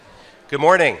Good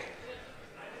morning.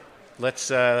 Let's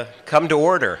come to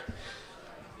order.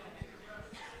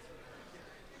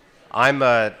 I'm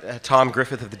Tom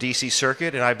Griffith of the D.C.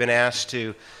 Circuit, and I've been asked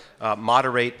to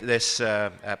moderate this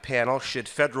panel, Should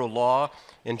Federal Law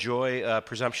Enjoy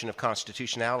Presumption of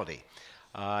Constitutionality?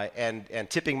 And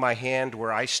tipping my hand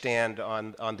where I stand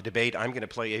on the debate, I'm going to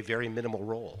play a very minimal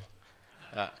role.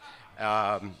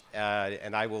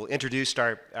 And I will introduce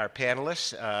our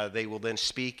panelists. They will then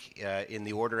speak in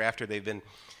the order after they've been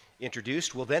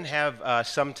introduced. We'll then have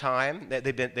some time.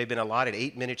 They've been allotted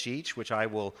 8 minutes each, which I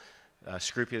will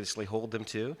scrupulously hold them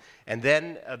to. And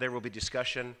then there will be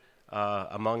discussion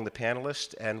among the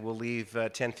panelists, and we'll leave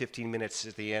 10, 15 minutes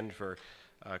at the end for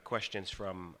questions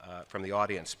from the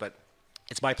audience. But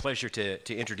it's my pleasure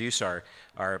to introduce our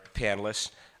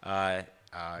panelists.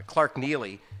 Clark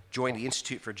Neily joined the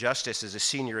Institute for Justice as a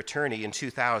senior attorney in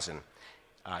 2000.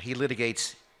 He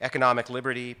litigates economic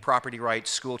liberty, property rights,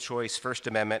 school choice, First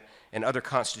Amendment, and other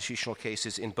constitutional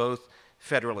cases in both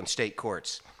federal and state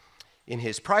courts. In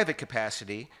his private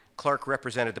capacity, Clark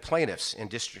represented the plaintiffs in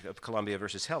District of Columbia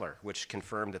versus Heller, which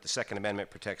confirmed that the Second Amendment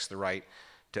protects the right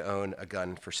to own a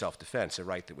gun for self-defense, a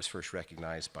right that was first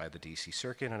recognized by the D.C.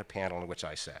 Circuit on a panel in which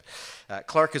I sat.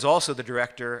 Clark is also the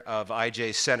director of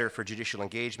IJ's Center for Judicial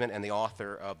Engagement and the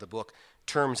author of the book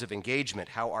Terms of Engagement: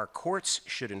 How Our Courts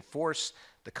Should Enforce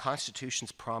the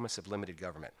Constitution's Promise of Limited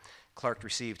Government. Clark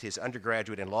received his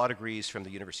undergraduate and law degrees from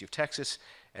the University of Texas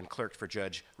and clerked for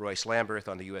Judge Royce Lamberth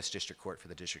on the U.S. District Court for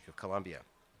the District of Columbia.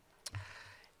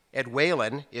 Ed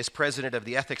Whalen is president of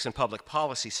the Ethics and Public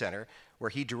Policy Center, where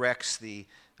he directs the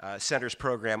center's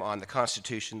program on the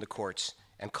Constitution, the courts,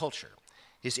 and culture.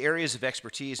 His areas of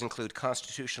expertise include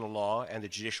constitutional law and the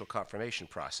judicial confirmation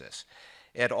process.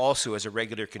 Ed also is a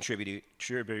regular contributor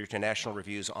to National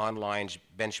Review's online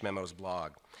Bench Memos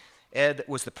blog. Ed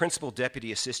was the principal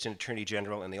deputy assistant attorney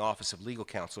general in the Office of Legal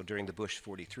Counsel during the Bush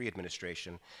 43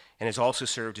 administration, and has also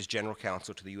served as general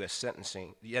counsel to the U.S.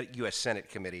 Senate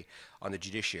Committee on the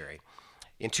Judiciary.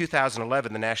 In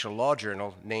 2011, the National Law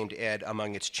Journal named Ed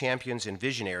among its champions and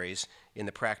visionaries in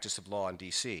the practice of law in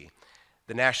D.C.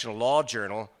 The National Law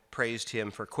Journal praised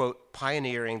him for, quote,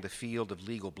 pioneering the field of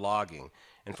legal blogging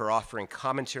and for offering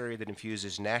commentary that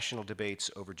infuses national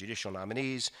debates over judicial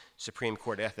nominees, Supreme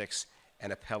Court ethics,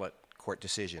 and appellate court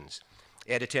decisions.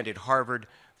 Ed attended Harvard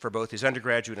for both his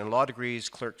undergraduate and law degrees,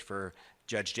 clerked for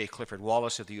Judge J. Clifford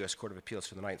Wallace of the U.S. Court of Appeals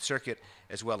for the Ninth Circuit,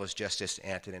 as well as Justice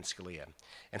Antonin Scalia.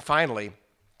 And finally,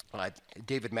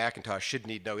 David McIntosh should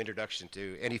need no introduction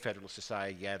to any Federalist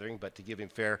Society gathering, but to give him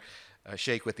fair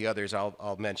shake with the others,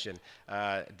 I'll mention.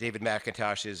 David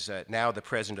McIntosh is now the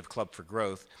president of Club for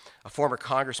Growth, a former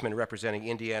congressman representing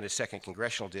Indiana's 2nd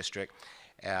Congressional District,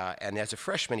 and as a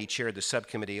freshman, he chaired the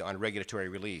subcommittee on regulatory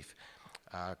relief.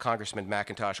 Congressman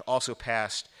McIntosh also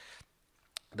passed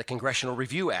the Congressional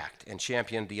Review Act and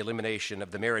championed the elimination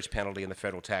of the marriage penalty in the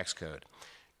federal tax code.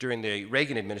 During the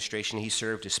Reagan administration, he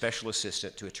served as special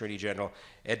assistant to Attorney General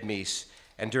Ed Meese,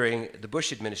 and during the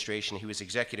Bush administration, he was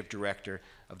executive director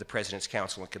of the President's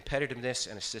Council on Competitiveness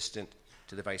and assistant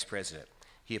to the vice president.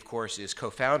 He, of course, is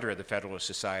co-founder of the Federalist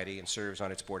Society and serves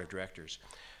on its board of directors.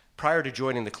 Prior to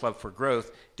joining the Club for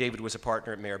Growth, David was a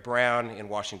partner at Mayer Brown in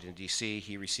Washington, D.C.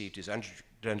 He received his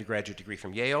undergraduate degree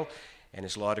from Yale and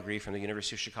his law degree from the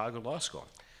University of Chicago Law School.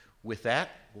 With that,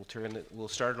 we'll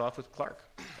start it off with Clark.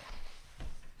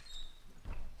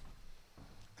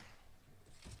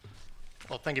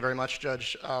 Well, thank you very much,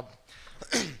 Judge.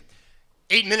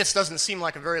 8 minutes doesn't seem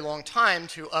like a very long time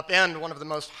to upend one of the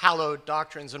most hallowed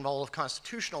doctrines in all of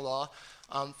constitutional law.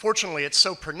 Fortunately, it's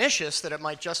so pernicious that it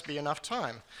might just be enough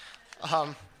time.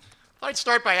 I'd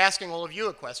start by asking all of you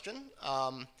a question,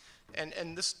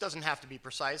 and this doesn't have to be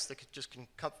precise, that just can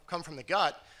come from the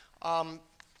gut.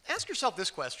 Ask yourself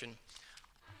this question.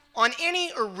 On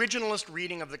any originalist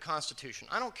reading of the Constitution,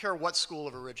 I don't care what school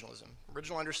of originalism,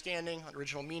 original understanding,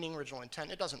 original meaning, original intent,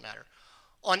 it doesn't matter.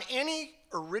 On any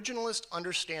originalist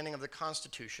understanding of the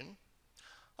Constitution,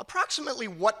 approximately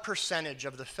what percentage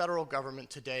of the federal government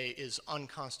today is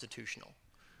unconstitutional?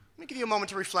 Let me give you a moment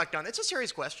to reflect on it. It's a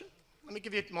serious question. Let me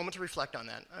give you a moment to reflect on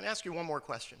that. I'll ask you one more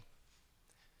question.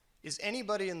 Is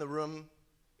anybody in the room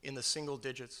in the single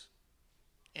digits?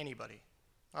 Anybody?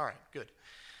 All right, good.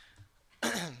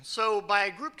 So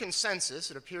by group consensus,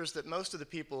 it appears that most of the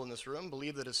people in this room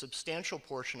believe that a substantial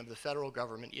portion of the federal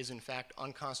government is in fact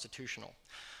unconstitutional.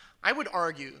 I would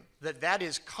argue that that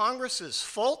is Congress's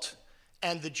fault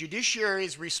and the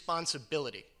judiciary's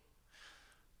responsibility.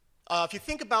 If you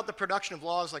think about the production of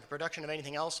laws like the production of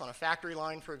anything else on a factory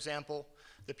line, for example,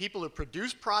 the people who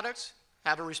produce products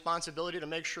have a responsibility to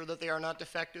make sure that they are not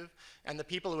defective, and the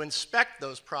people who inspect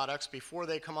those products before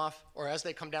they come off or as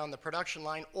they come down the production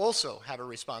line also have a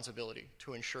responsibility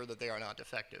to ensure that they are not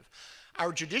defective.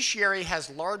 Our judiciary has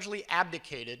largely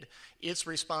abdicated its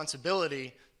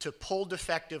responsibility to pull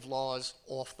defective laws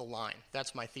off the line.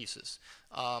 That's my thesis.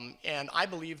 And I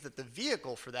believe that the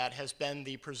vehicle for that has been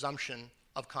the presumption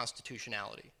of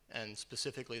constitutionality, and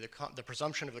specifically the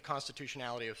presumption of the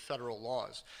constitutionality of federal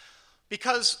laws.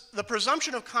 Because the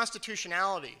presumption of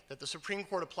constitutionality that the Supreme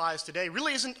Court applies today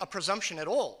really isn't a presumption at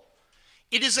all.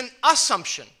 It is an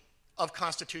assumption of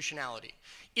constitutionality.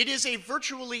 It is a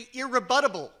virtually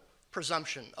irrebuttable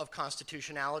presumption of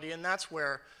constitutionality, and that's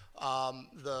where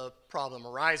the problem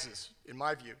arises, in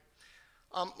my view.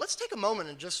 Let's take a moment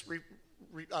and just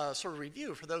sort of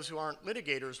review, for those who aren't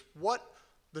litigators, what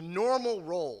the normal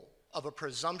role of a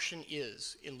presumption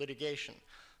is in litigation.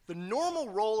 The normal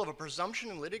role of a presumption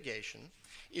in litigation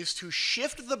is to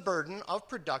shift the burden of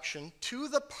production to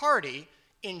the party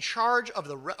in charge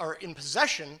of or in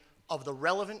possession of the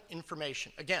relevant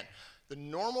information. Again, the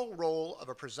normal role of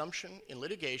a presumption in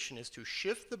litigation is to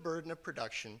shift the burden of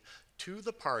production to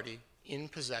the party in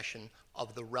possession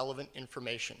of the relevant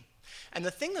information. And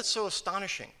the thing that's so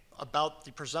astonishing about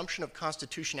the presumption of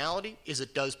constitutionality is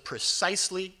it does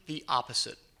precisely the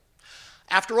opposite.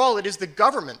 After all, it is the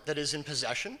government that is in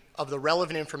possession of the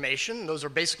relevant information. Those are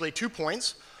basically 2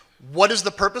 points. What is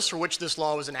the purpose for which this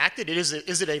law was enacted? Is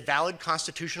it a valid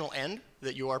constitutional end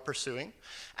that you are pursuing?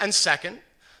 And second,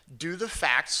 do the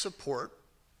facts support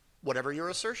whatever your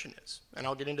assertion is? And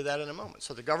I'll get into that in a moment.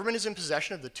 So the government is in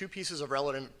possession of the 2 pieces of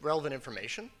relevant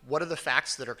information. What are the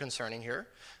facts that are concerning here?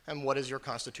 And what is your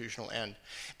constitutional end?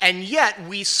 And yet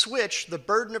we switch the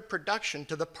burden of production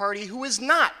to the party who is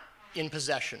not in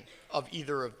possession of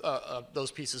either of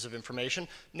those pieces of information,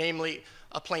 namely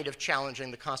a plaintiff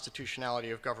challenging the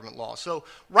constitutionality of government law. So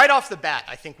right off the bat,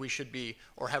 I think we should be,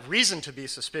 or have reason to be,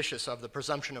 suspicious of the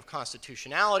presumption of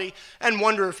constitutionality and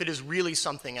wonder if it is really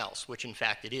something else, which in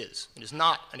fact it is. It is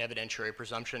not an evidentiary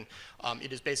presumption.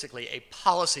 It is basically a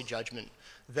policy judgment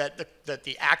that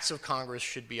the acts of Congress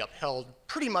should be upheld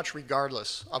pretty much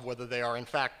regardless of whether they are in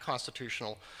fact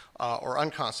constitutional or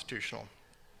unconstitutional.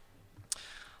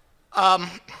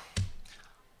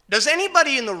 Does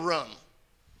anybody in the room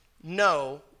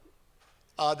know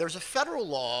there's a federal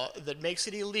law that makes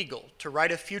it illegal to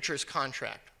write a futures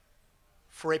contract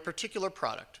for a particular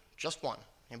product? Just one.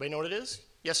 Anybody know what it is?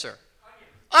 Yes, sir.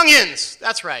 Onions!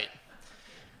 That's right.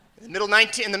 In the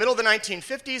middle of the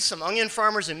 1950s, some onion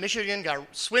farmers in Michigan got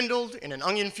swindled in an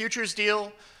onion futures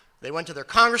deal. They went to their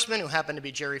congressman, who happened to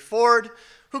be Jerry Ford,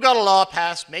 who got a law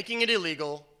passed making it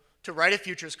illegal to write a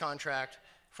futures contract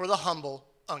for the humble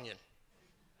onion.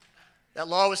 That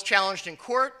law was challenged in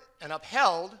court and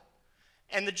upheld,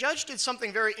 and the judge did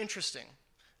something very interesting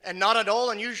and not at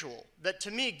all unusual that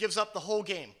to me gives up the whole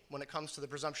game when it comes to the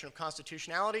presumption of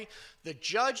constitutionality. The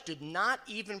judge did not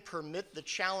even permit the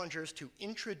challengers to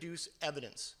introduce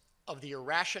evidence of the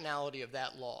irrationality of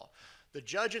that law. The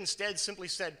judge instead simply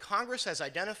said, Congress has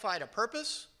identified a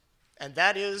purpose, and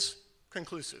that is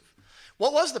conclusive.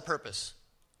 What was the purpose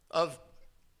of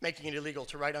making it illegal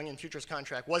to write onion futures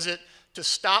contract? Was it to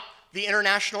stop the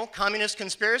international communist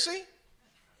conspiracy?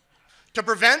 To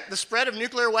prevent the spread of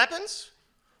nuclear weapons?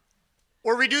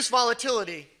 Or reduce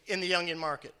volatility in the onion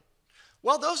market?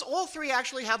 Well, those all 3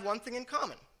 actually have one thing in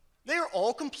common. They are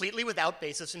all completely without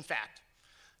basis in fact.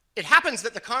 It happens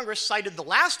that the Congress cited the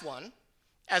last one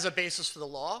as a basis for the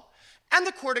law, and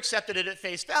the court accepted it at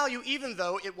face value, even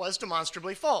though it was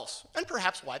demonstrably false. And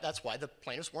perhaps that's why the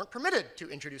plaintiffs weren't permitted to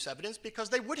introduce evidence, because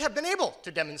they would have been able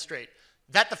to demonstrate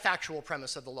that the factual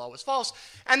premise of the law was false.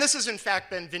 And this has in fact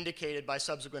been vindicated by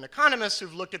subsequent economists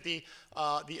who've looked at the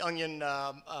onion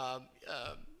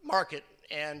market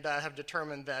and have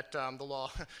determined that the law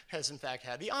has in fact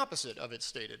had the opposite of its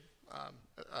stated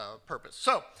purpose.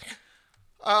 So,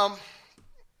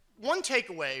 one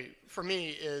takeaway for me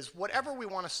is whatever we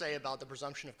want to say about the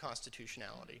presumption of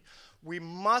constitutionality, we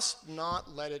must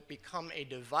not let it become a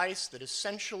device that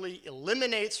essentially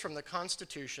eliminates from the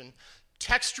Constitution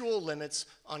textual limits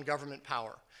on government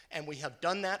power. And we have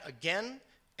done that again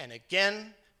and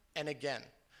again and again.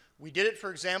 We did it, for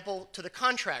example, to the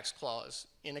Contracts Clause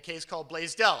in a case called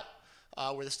Blaisdell,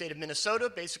 where the state of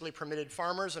Minnesota basically permitted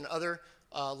farmers and other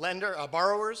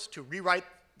borrowers to rewrite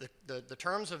the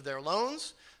terms of their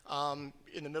loans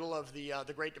in the middle of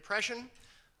the Great Depression.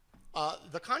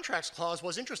 The Contracts Clause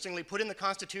was interestingly put in the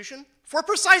Constitution for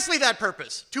precisely that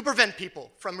purpose, to prevent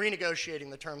people from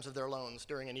renegotiating the terms of their loans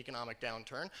during an economic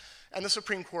downturn. And the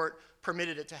Supreme Court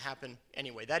permitted it to happen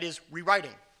anyway. That is,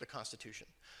 rewriting the Constitution.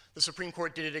 The Supreme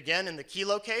Court did it again in the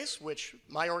Kelo case, which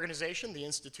my organization, the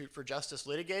Institute for Justice,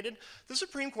 litigated. The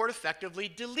Supreme Court effectively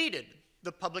deleted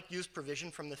the public use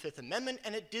provision from the Fifth Amendment,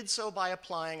 and it did so by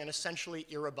applying an essentially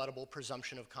irrebuttable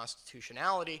presumption of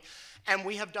constitutionality. And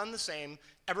we have done the same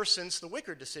ever since the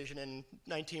Wickard decision in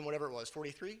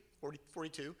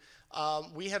 42.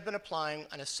 We have been applying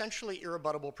an essentially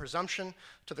irrebuttable presumption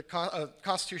to the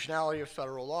constitutionality of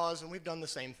federal laws, and we've done the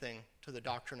same thing to the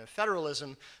doctrine of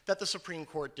federalism that the Supreme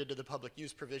Court did to the public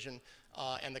use provision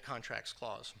and the Contracts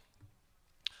Clause.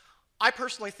 I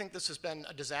personally think this has been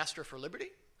a disaster for liberty.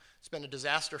 It's been a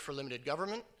disaster for limited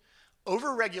government.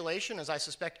 Overregulation, as I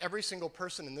suspect every single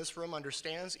person in this room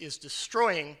understands, is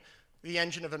destroying the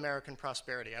engine of American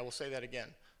prosperity. I will say that again.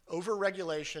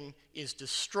 Overregulation is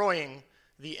destroying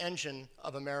the engine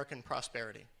of American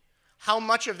prosperity. How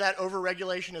much of that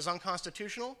overregulation is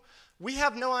unconstitutional? We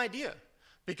have no idea,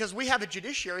 because we have a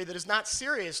judiciary that is not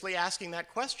seriously asking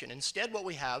that question. Instead, what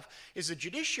we have is a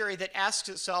judiciary that asks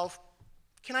itself,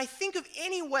 can I think of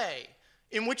any way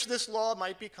in which this law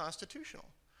might be constitutional?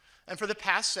 And for the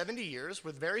past 70 years,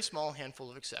 with a very small handful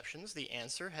of exceptions, the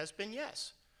answer has been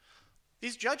yes.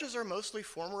 These judges are mostly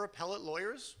former appellate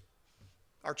lawyers.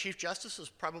 Our Chief Justice is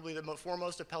probably the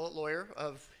foremost appellate lawyer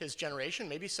of his generation,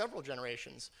 maybe several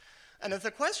generations. And if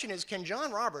the question is, can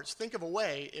John Roberts think of a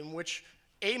way in which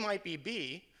A might be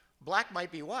B, black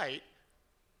might be white,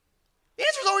 the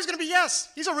answer is always going to be yes.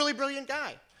 He's a really brilliant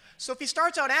guy. So if he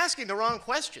starts out asking the wrong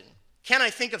question, can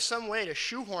I think of some way to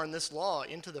shoehorn this law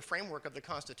into the framework of the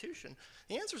Constitution?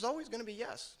 The answer is always going to be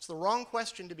yes. It's the wrong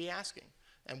question to be asking,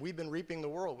 and we've been reaping the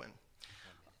whirlwind.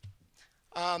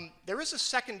 There is a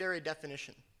secondary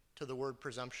definition to the word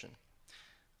presumption.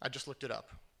 I just looked it up.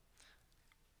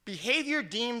 Behavior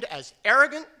deemed as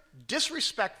arrogant,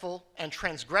 disrespectful, and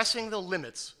transgressing the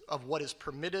limits of what is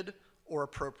permitted or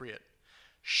appropriate.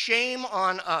 Shame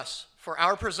on us for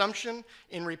our presumption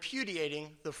in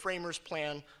repudiating the framers'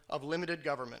 plan of limited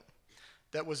government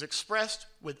that was expressed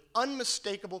with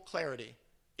unmistakable clarity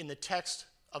in the text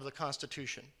of the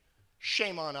Constitution.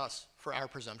 Shame on us for our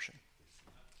presumption.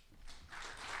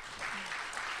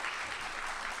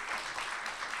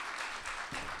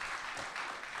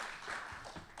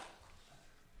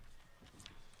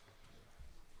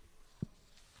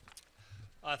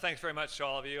 Thanks very much to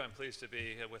all of you. I'm pleased to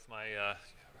be with my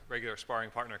regular sparring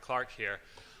partner, Clark, here.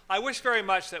 I wish very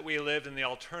much that we lived in the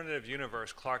alternative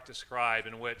universe Clark described,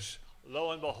 in which,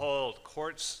 lo and behold,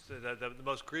 courts, the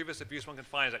most grievous abuse one can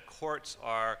find is that courts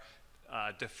are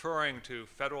deferring to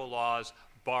federal laws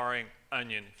barring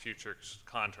onion futures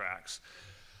contracts.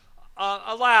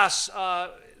 Alas,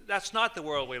 that's not the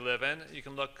world we live in. You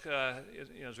can look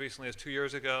as recently as 2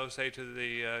 years ago, say, to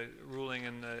the ruling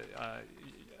in the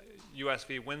U.S.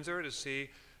 v. Windsor, to see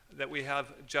that we have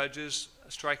judges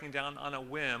striking down on a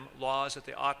whim laws that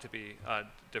they ought to be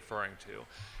deferring to.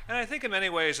 And I think in many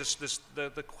ways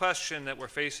the question that we're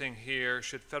facing here,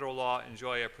 should federal law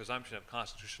enjoy a presumption of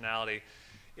constitutionality,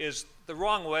 is the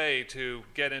wrong way to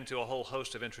get into a whole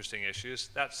host of interesting issues.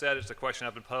 That said, it's a question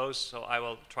I've been posed, so I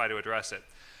will try to address it.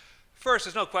 First,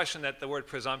 there's no question that the word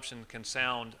presumption can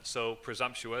sound so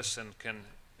presumptuous and can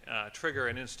trigger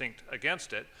an instinct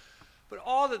against it. But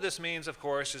all that this means, of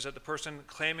course, is that the person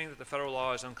claiming that the federal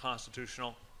law is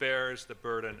unconstitutional bears the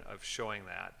burden of showing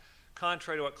that.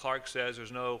 Contrary to what Clark says, there's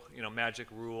no magic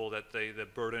rule that the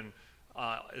burden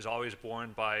is always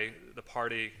borne by the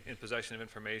party in possession of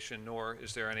information, nor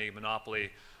is there any monopoly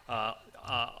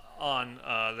on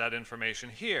that information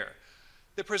here.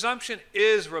 The presumption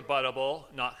is rebuttable,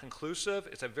 not conclusive.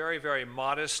 It's a very, very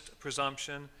modest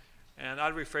presumption. And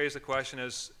I'd rephrase the question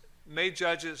as, may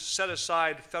judges set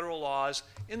aside federal laws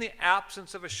in the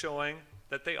absence of a showing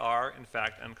that they are, in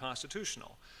fact,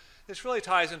 unconstitutional? This really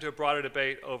ties into a broader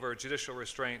debate over judicial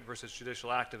restraint versus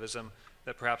judicial activism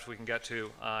that perhaps we can get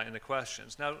to in the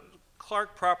questions. Now,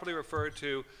 Clark properly referred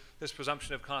to this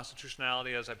presumption of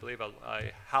constitutionality as, I believe, a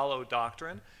hallowed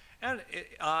doctrine, and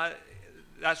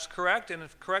that's correct, and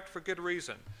it's correct for good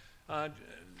reason.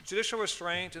 Judicial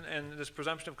restraint and this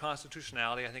presumption of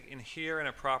constitutionality, I think, inhere in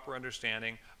a proper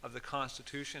understanding of the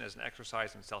Constitution as an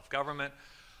exercise in self-government,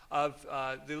 of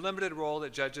the limited role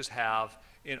that judges have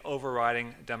in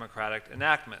overriding democratic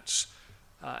enactments.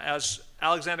 As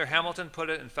Alexander Hamilton put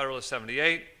it in Federalist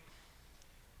 78,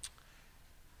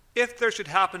 if there should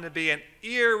happen to be an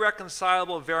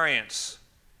irreconcilable variance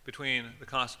between the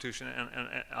Constitution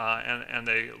and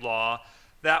a law,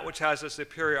 that which has a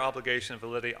superior obligation of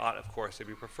validity ought, of course, to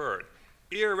be preferred.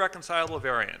 Irreconcilable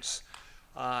variance.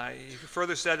 He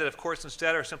further said that if courts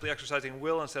instead are simply exercising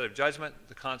will instead of judgment,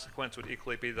 the consequence would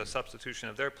equally be the substitution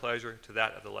of their pleasure to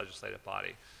that of the legislative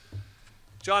body.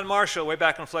 John Marshall, way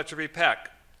back in Fletcher v.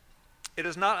 Peck. It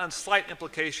is not on slight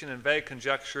implication and vague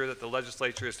conjecture that the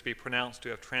legislature is to be pronounced to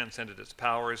have transcended its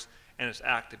powers and its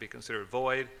act to be considered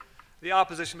void. The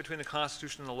opposition between the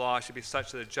Constitution and the law should be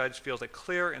such that a judge feels a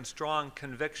clear and strong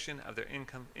conviction of their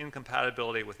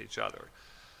incompatibility with each other.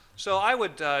 So I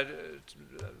would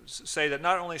say that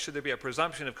not only should there be a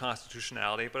presumption of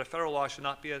constitutionality, but a federal law should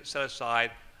not be set aside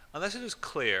unless it is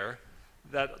clear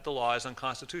that the law is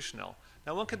unconstitutional.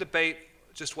 Now, one could debate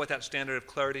just what that standard of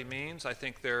clarity means. I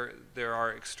think there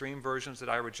are extreme versions that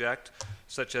I reject,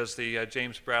 such as the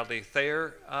James Bradley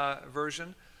Thayer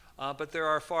version, but there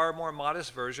are far more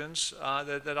modest versions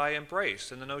that I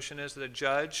embrace. And the notion is that a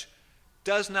judge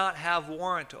does not have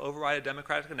warrant to override a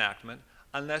democratic enactment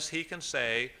unless he can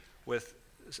say with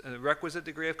a requisite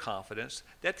degree of confidence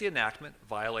that the enactment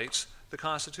violates the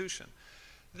Constitution.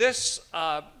 This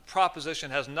proposition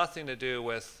has nothing to do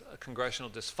with congressional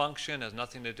dysfunction, has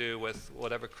nothing to do with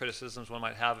whatever criticisms one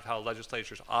might have of how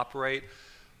legislatures operate.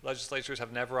 Legislatures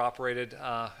have never operated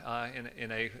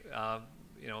in a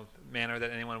manner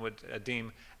that anyone would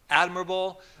deem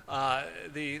admirable.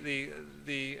 The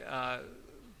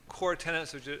core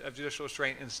tenets of judicial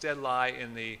restraint instead lie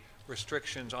in the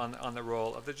restrictions on the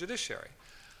role of the judiciary.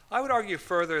 I would argue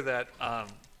further that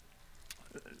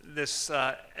this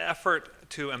effort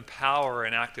to empower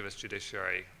an activist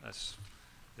judiciary, this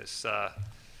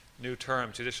new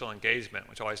term, judicial engagement,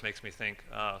 which always makes me think,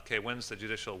 okay, when's the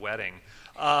judicial wedding,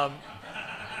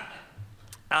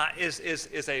 is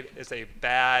a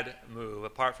bad move.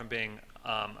 Apart from being,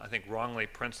 I think, wrongly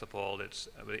principled, it's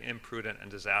imprudent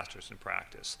and disastrous in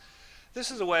practice.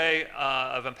 This is a way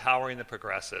of empowering the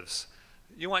progressives.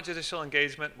 You want judicial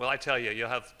engagement? Well, I tell you, you'll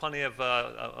have plenty of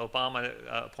Obama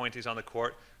appointees on the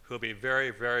court who will be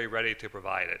very, very ready to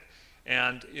provide it.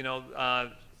 And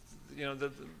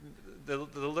the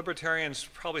libertarians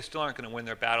probably still aren't going to win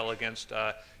their battle against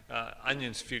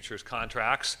onions futures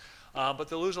contracts, but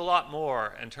they'll lose a lot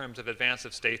more in terms of advance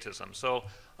of statism. So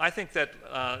I think that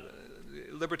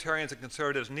libertarians and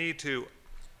conservatives need to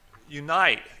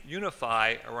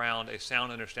unify around a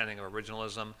sound understanding of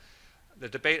originalism. The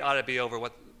debate ought to be over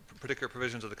what particular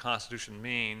provisions of the Constitution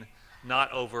mean,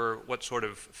 not over what sort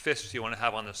of fists you want to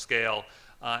have on the scale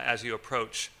as you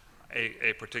approach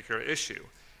a particular issue.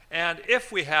 And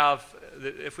if we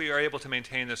are able to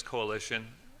maintain this coalition,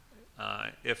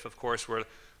 if of course we're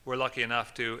lucky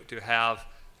enough to have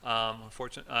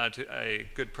a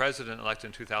good president elected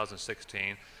in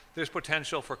 2016, there's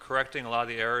potential for correcting a lot of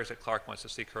the errors that Clark wants to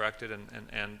see corrected,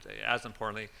 and as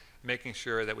importantly, making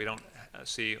sure that we don't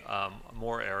see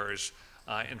more errors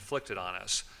inflicted on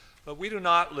us. But we do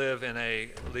not live in a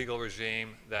legal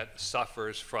regime that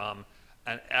suffers from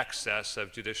an excess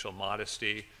of judicial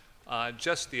modesty,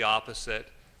 just the opposite.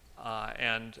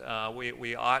 And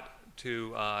we ought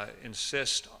to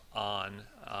insist on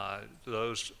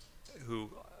those who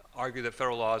argue that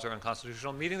federal laws are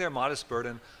unconstitutional meeting their modest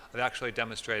burden of actually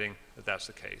demonstrating that that's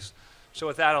the case. So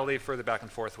with that, I'll leave further back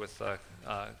and forth with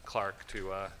Clark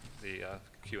to the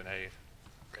Q&A.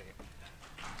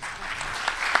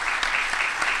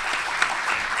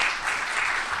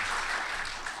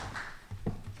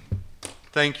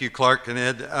 Thank you, Clark and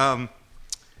Ed.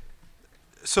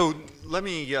 So let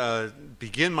me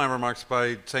begin my remarks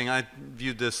by saying I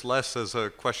viewed this less as a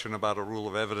question about a rule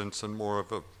of evidence and more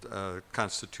of a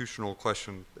constitutional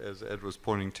question, as Ed was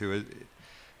pointing to.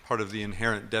 Part of the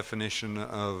inherent definition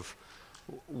of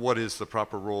what is the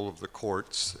proper role of the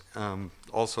courts.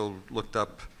 Also looked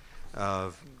up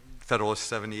Federalist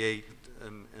 78,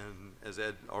 and as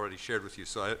Ed already shared with you,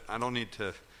 so I don't need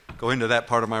to go into that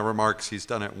part of my remarks. He's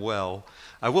done it well.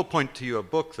 I will point to you a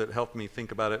book that helped me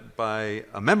think about it by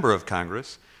a member of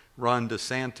Congress, Ron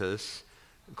DeSantis,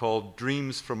 called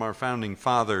Dreams from Our Founding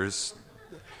Fathers.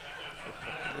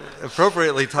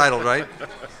 Appropriately titled, right?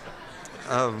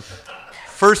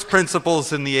 First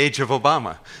Principles in the Age of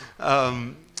Obama.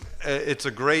 It's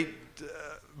a great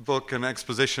book, an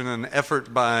exposition, an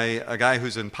effort by a guy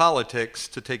who's in politics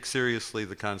to take seriously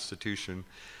the Constitution.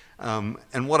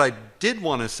 And what I did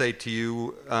want to say to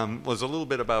you was a little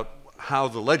bit about how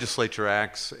the legislature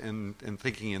acts and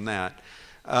thinking in that.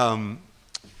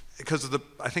 Because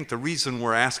I think the reason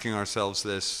we're asking ourselves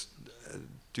this,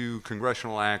 do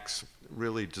congressional acts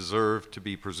really deserve to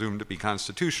be presumed to be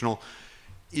constitutional,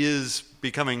 is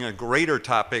becoming a greater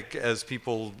topic as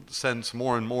people sense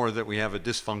more and more that we have a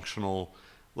dysfunctional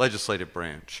legislative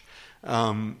branch.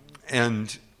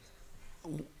 And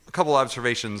a couple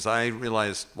observations I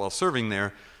realized while serving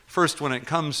there. First, when it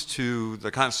comes to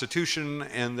the Constitution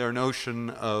and their notion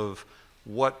of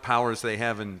what powers they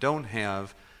have and don't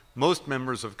have, most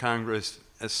members of Congress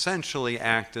essentially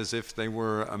act as if they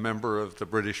were a member of the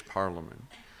British Parliament,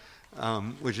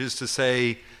 which is to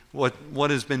say,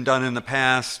 what has been done in the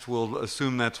past, we'll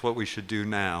assume that's what we should do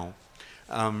now,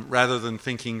 rather than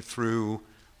thinking through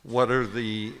what are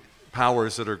the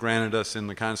powers that are granted us in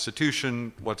the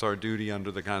Constitution, what's our duty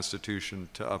under the Constitution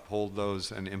to uphold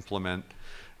those and implement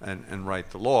and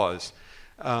write the laws.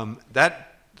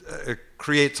 That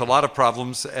creates a lot of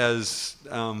problems as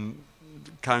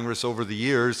Congress over the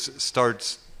years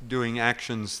starts doing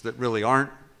actions that really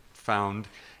aren't found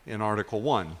in Article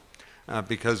 1.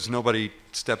 Because nobody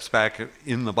steps back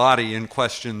in the body and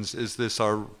questions, is this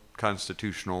our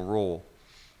constitutional role?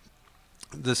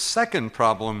 The second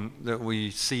problem that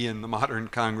we see in the modern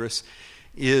Congress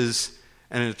is,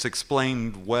 and it's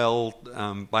explained well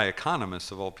by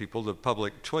economists of all people, the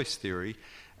public choice theory.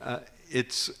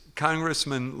 It's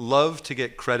congressmen love to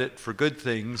get credit for good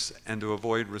things and to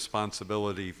avoid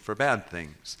responsibility for bad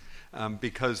things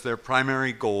because their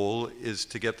primary goal is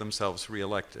to get themselves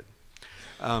reelected.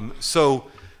 So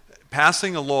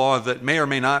passing a law that may or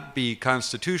may not be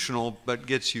constitutional but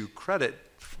gets you credit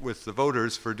with the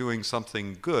voters for doing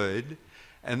something good,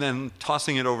 and then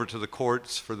tossing it over to the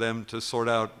courts for them to sort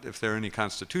out if there are any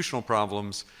constitutional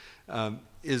problems,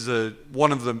 is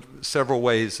one of the several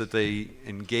ways that they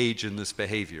engage in this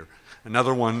behavior.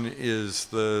 Another one is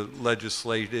the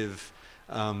legislative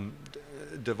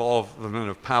devolvement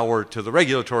of power to the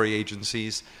regulatory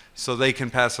agencies so they can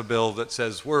pass a bill that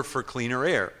says we're for cleaner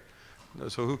air.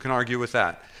 So who can argue with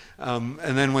that? And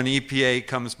then when EPA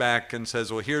comes back and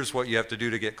says, well, here's what you have to do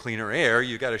to get cleaner air,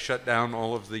 you got to shut down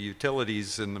all of the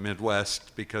utilities in the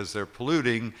Midwest because they're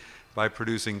polluting by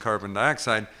producing carbon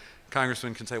dioxide,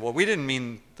 congressmen can say, well, we didn't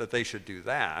mean that they should do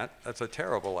that. That's a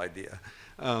terrible idea.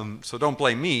 So don't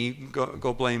blame me,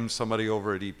 go blame somebody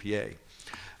over at EPA.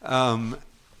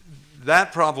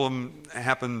 That problem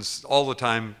happens all the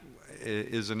time,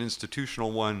 is an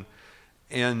institutional one,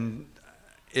 and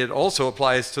it also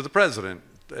applies to the president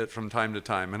from time to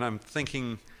time. And I'm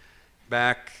thinking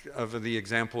back of the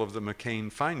example of the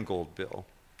McCain-Feingold bill.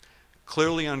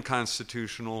 Clearly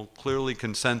unconstitutional, clearly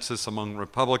consensus among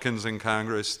Republicans in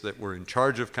Congress that were in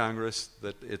charge of Congress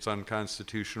that it's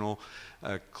unconstitutional.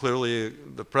 Clearly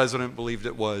the president believed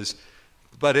it was,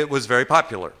 but it was very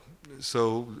popular.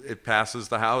 So it passes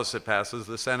the House, it passes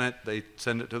the Senate, they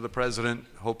send it to the president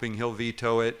hoping he'll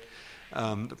veto it.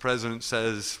 The president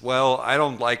says, well, I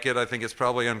don't like it, I think it's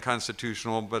probably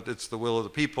unconstitutional, but it's the will of the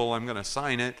people, I'm going to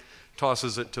sign it,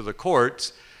 tosses it to the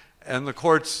courts, and the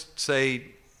courts say,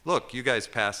 look, you guys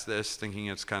passed this thinking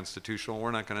it's constitutional,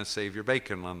 we're not going to save your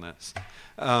bacon on this.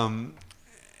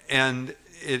 And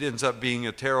it ends up being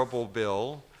a terrible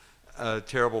bill, a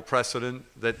terrible precedent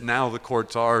that now the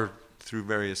courts are, through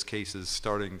various cases,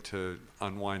 starting to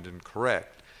unwind and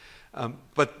correct.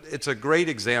 But it's a great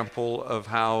example of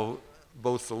how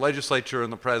both the legislature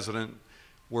and the president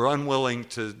were unwilling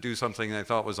to do something they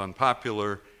thought was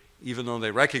unpopular, even though they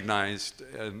recognized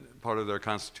and part of their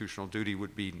constitutional duty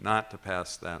would be not to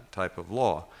pass that type of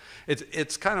law.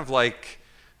 It's kind of like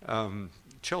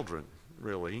children,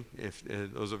 really, if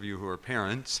those of you who are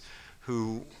parents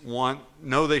who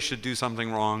know they should do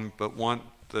something wrong but want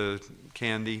the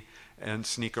candy and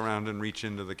sneak around and reach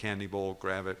into the candy bowl,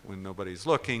 grab it when nobody's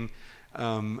looking,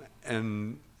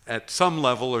 and at some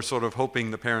level are sort of hoping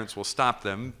the parents will stop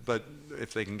them, but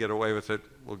if they can get away with it,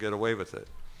 we'll get away with it.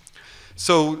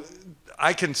 So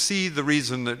I can see the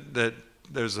reason that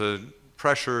there's a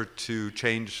pressure to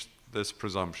change this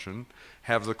presumption,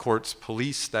 have the courts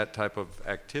police that type of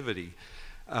activity.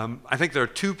 I think there are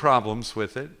two problems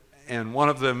with it, and one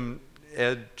of them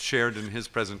Ed shared in his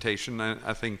presentation.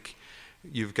 I think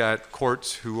you've got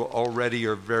courts who already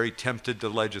are very tempted to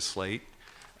legislate.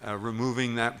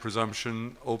 Removing that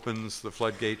presumption opens the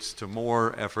floodgates to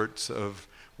more efforts of,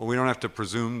 well, we don't have to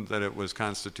presume that it was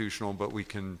constitutional, but we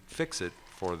can fix it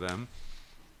for them,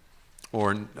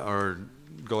 or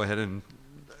go ahead and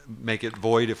make it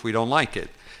void if we don't like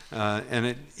it.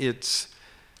 And it's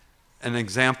an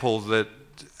example that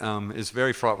is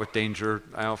very fraught with danger.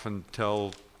 I often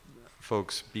tell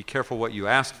folks, be careful what you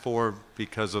ask for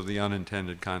because of the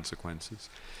unintended consequences.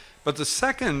 But the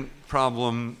second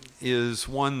problem is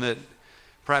one that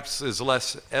perhaps is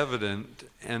less evident,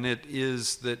 and it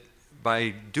is that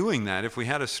by doing that, if we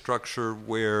had a structure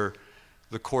where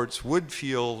the courts would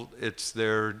feel it's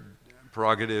their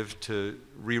prerogative to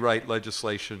rewrite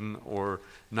legislation or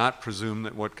not presume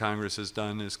that what Congress has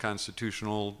done is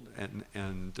constitutional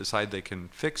and decide they can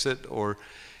fix it, or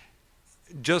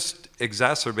just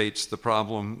exacerbates the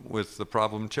problem with the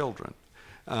problem children.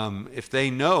 If they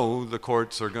know the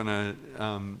courts are going to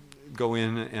go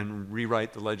in and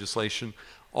rewrite the legislation,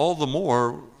 all the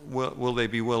more will they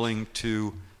be willing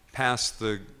to pass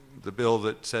the bill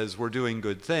that says we're doing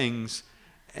good things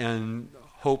and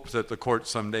hope that the court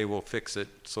someday will fix it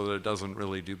so that it doesn't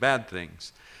really do bad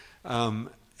things.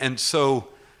 And so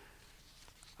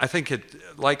I think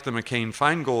like the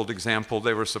McCain-Feingold example,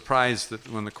 they were surprised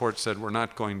that when the court said, we're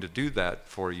not going to do that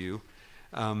for you.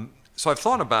 So I've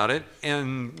thought about it,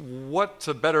 and what's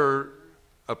a better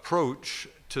approach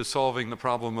to solving the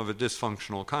problem of a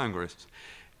dysfunctional Congress?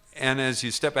 And as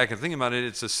you step back and think about it,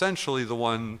 it's essentially the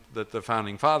one that the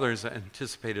Founding Fathers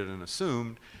anticipated and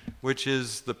assumed, which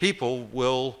is the people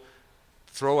will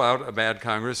throw out a bad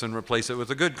Congress and replace it with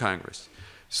a good Congress.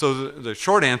 So the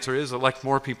short answer is elect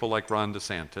more people like Ron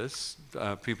DeSantis,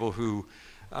 people who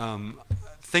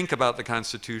think about the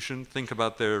Constitution, think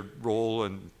about their role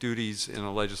and duties in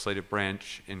a legislative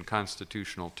branch in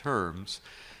constitutional terms.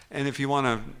 And if you want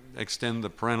to extend the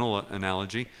parental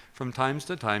analogy, from time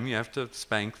to time you have to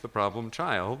spank the problem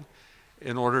child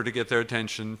in order to get their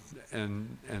attention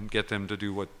and get them to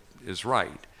do what is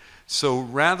right. So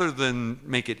rather than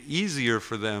make it easier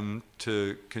for them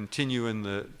to continue in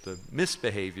the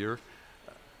misbehavior,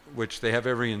 which they have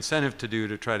every incentive to do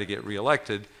to try to get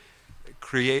reelected,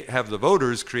 have the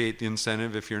voters create the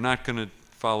incentive. If you're not going to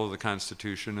follow the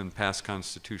Constitution and pass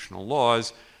constitutional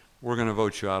laws, we're going to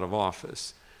vote you out of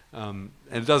office. And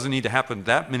it doesn't need to happen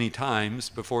that many times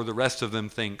before the rest of them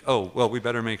think, oh, well, we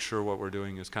better make sure what we're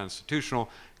doing is constitutional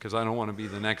because I don't want to be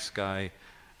the next guy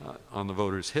on the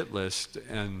voters' hit list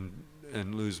and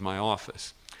lose my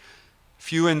office.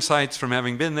 Few insights from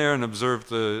having been there and observed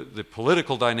the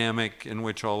political dynamic in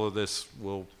which all of this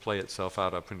will play itself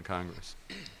out up in Congress.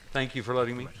 Thank you for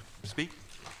letting me speak.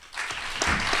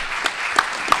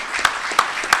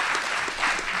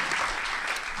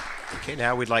 Okay,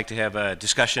 now we'd like to have a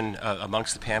discussion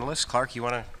amongst the panelists. Clark, you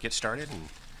want to get started and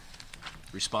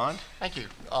respond? Thank you.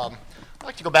 I'd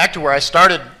like to go back to where I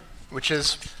started, which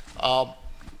is how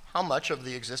much of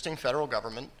the existing federal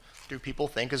government do people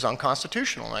think is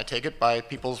unconstitutional? And I take it by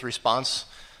people's response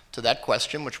to that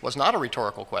question, which was not a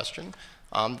rhetorical question.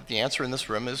 The answer in this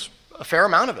room is a fair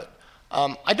amount of it.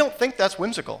 I don't think that's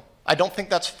whimsical. I don't think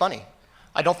that's funny.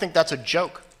 I don't think that's a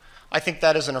joke. I think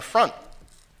that is an affront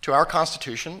to our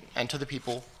Constitution and to the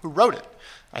people who wrote it.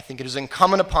 I think it is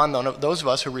incumbent upon those of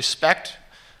us who respect,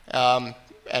 and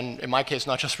in my case,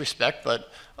 not just respect, but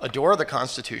adore the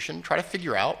Constitution, try to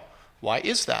figure out why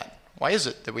is that? Why is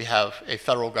it that we have a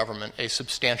federal government, a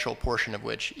substantial portion of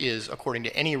which is, according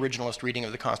to any originalist reading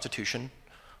of the Constitution,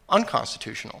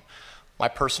 unconstitutional? My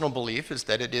personal belief is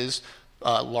that it is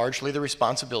largely the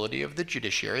responsibility of the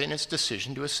judiciary in its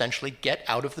decision to essentially get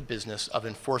out of the business of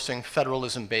enforcing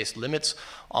federalism-based limits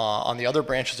on the other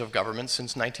branches of government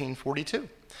since 1942.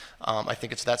 I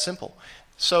think it's that simple.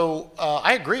 So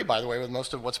I agree, by the way, with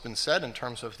most of what's been said in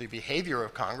terms of the behavior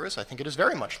of Congress. I think it is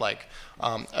very much like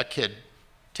a kid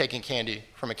taking candy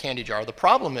from a candy jar. The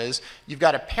problem is you've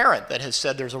got a parent that has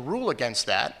said there's a rule against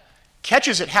that,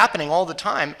 catches it happening all the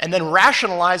time, and then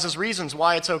rationalizes reasons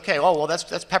why it's okay. Oh, well,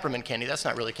 that's peppermint candy. That's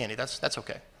not really candy. That's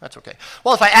okay. That's okay.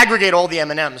 Well, if I aggregate all the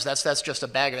M&Ms, that's just a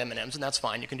bag of M&Ms, and that's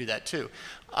fine. You can do that too.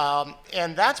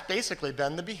 And that's basically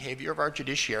been the behavior of our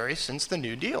judiciary since the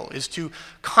New Deal, is to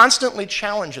constantly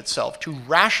challenge itself to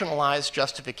rationalize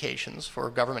justifications for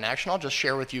government action. I'll just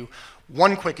share with you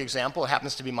one quick example. It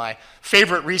happens to be my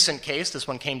favorite recent case. This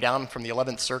one came down from the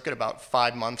 11th Circuit about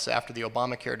 5 months after the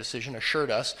Obamacare decision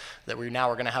assured us that we now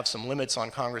are going to have some limits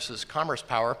on Congress's commerce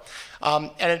power.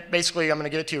 And it basically, I'm going to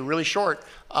get it to you really short.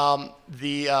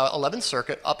 The 11th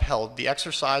Circuit upheld the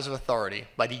exercise of authority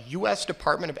by the U.S.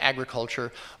 Department of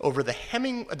Agriculture over the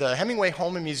Hemingway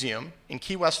Home and Museum in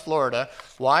Key West, Florida.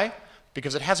 Why?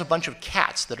 Because it has a bunch of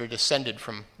cats that are descended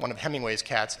from one of Hemingway's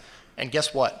cats. And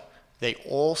guess what? They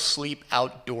all sleep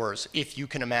outdoors, if you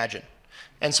can imagine.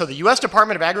 And so the U.S.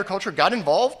 Department of Agriculture got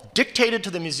involved, dictated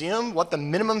to the museum what the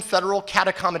minimum federal cat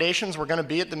accommodations were going to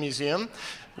be at the museum,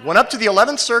 went up to the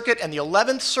 11th Circuit, and the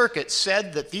 11th Circuit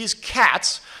said that these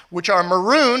cats, which are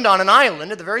marooned on an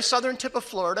island at the very southern tip of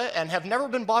Florida and have never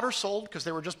been bought or sold because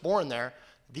they were just born there,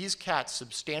 these cats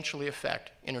substantially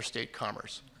affect interstate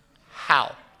commerce.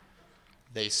 How?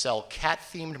 They sell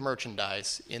cat-themed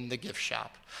merchandise in the gift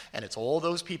shop. And it's all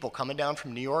those people coming down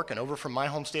from New York and over from my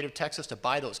home state of Texas to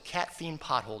buy those cat-themed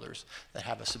potholders that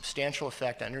have a substantial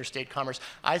effect on interstate commerce.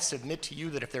 I submit to you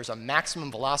that if there's a maximum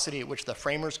velocity at which the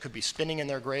framers could be spinning in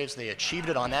their graves, they achieved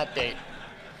it on that date.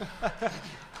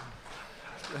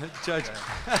 Judge,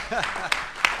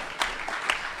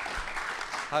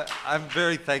 I'm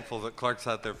very thankful that Clark's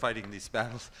out there fighting these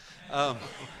battles.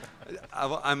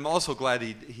 I'm also glad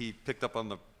he picked up on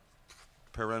the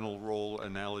parental role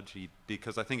analogy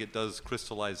because I think it does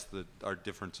crystallize our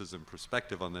differences in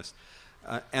perspective on this.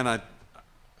 And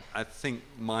I think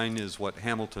mine is what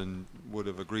Hamilton would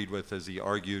have agreed with as he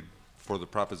argued for the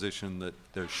proposition that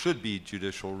there should be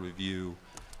judicial review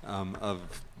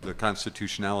of the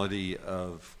constitutionality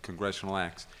of congressional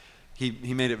acts.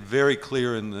 He made it very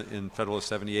clear in Federalist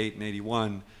 78 and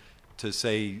 81 to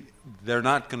say they're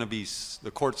not going to be,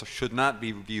 the courts should not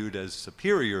be viewed as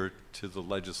superior to the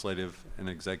legislative and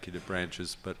executive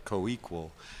branches, but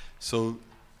co-equal. So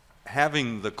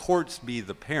having the courts be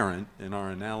the parent in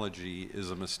our analogy is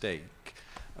a mistake.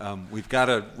 We've got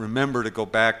to remember to go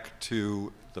back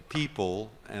to the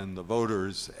people and the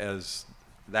voters as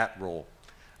that role.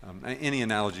 Any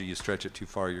analogy you stretch it too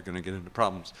far, you're going to get into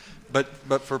problems. But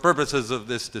for purposes of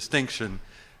this distinction,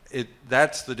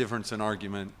 that's the difference in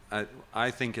argument.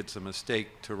 I think it's a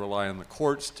mistake to rely on the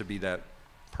courts to be that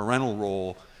parental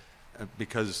role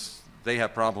because they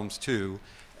have problems too,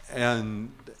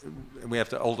 and we have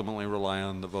to ultimately rely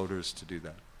on the voters to do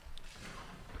that.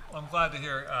 Well, I'm glad to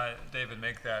hear David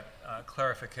make that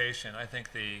clarification. I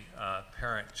think the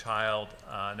parent-child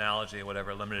analogy,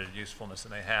 whatever limited usefulness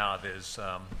it may have, is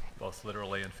both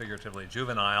literally and figuratively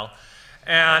juvenile,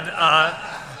 and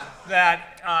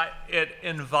that it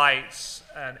invites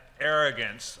an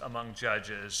arrogance among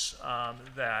judges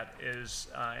that is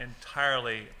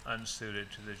entirely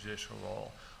unsuited to the judicial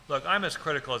role. Look, I'm as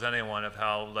critical as anyone of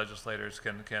how legislators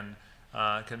can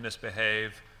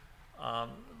misbehave.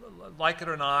 Like it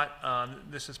or not,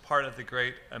 this is part of the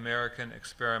great American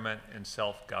experiment in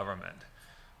self-government.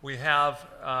 We have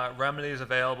remedies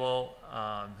available.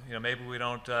 Maybe we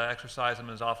don't exercise them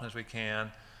as often as we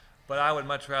can, but I would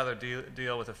much rather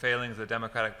deal with the failings of the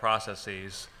democratic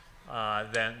processes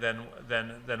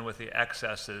than with the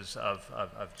excesses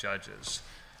of judges.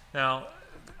 Now,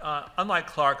 unlike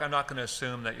Clark, I'm not going to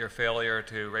assume that your failure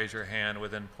to raise your hand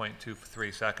within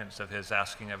 0.23 seconds of his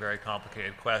asking a very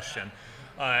complicated question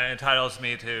entitles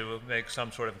me to make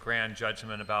some sort of grand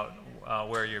judgment about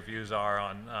where your views are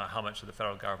on how much of the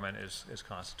federal government is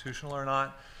constitutional or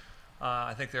not.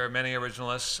 I think there are many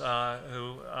originalists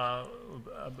who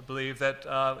believe that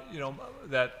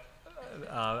that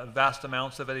vast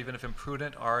amounts of it, even if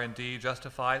imprudent, are indeed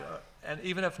justified, and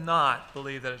even if not,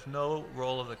 believe that it's no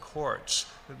role of the courts.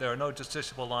 There are no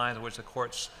justiciable lines in which the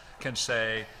courts can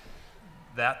say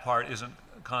that part isn't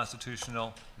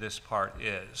constitutional, this part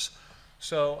is.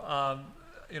 So,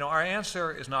 our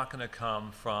answer is not going to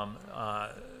come from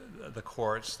the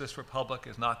courts. This republic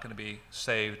is not going to be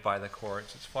saved by the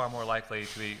courts. It's far more likely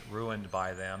to be ruined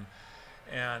by them.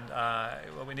 And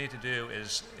what we need to do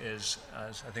is, as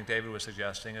I think David was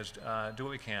suggesting, is do what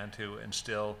we can to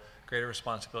instill greater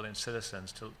responsibility in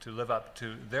citizens to live up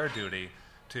to their duty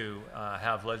to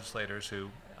have legislators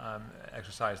who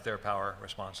exercise their power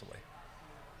responsibly.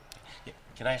 Yeah.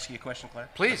 Can I ask you a question,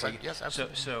 Clark? Please. Yes,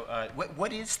 absolutely. So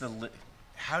what is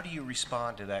how do you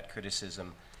respond to that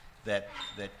criticism that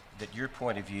your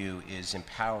point of view is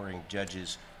empowering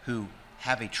judges who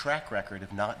have a track record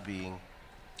of not being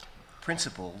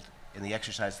principled in the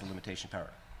exercise of the limitation power?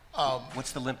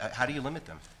 What's the how do you limit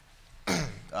them?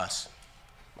 Us.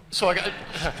 So I got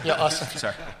us.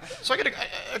 Sorry. So I got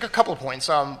a couple of points.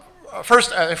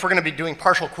 First, if we're going to be doing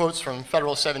partial quotes from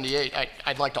Federal 78,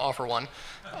 I'd like to offer one.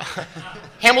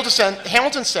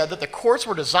 Hamilton said that the courts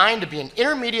were designed to be an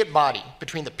intermediate body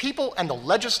between the people and the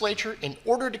legislature in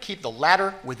order to keep the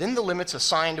latter within the limits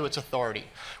assigned to its authority.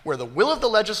 Where the will of the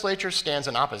legislature stands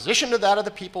in opposition to that of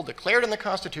the people declared in the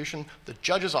Constitution, the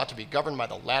judges ought to be governed by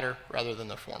the latter rather than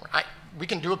the former. We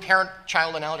can do a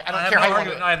parent-child analogy. I don't care how you want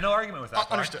to do it. I have no argument with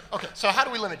that. Understood. Okay, so how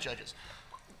do we limit judges?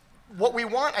 What we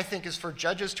want, I think, is for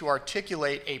judges to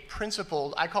articulate a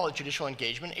principled, I call it judicial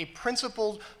engagement, a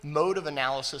principled mode of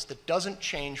analysis that doesn't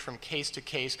change from case to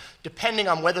case, depending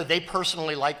on whether they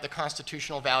personally like the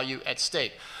constitutional value at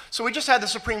stake. So we just had the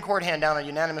Supreme Court hand down a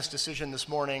unanimous decision this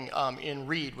morning in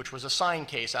Reed, which was a sign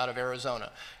case out of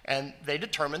Arizona. And they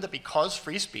determined that because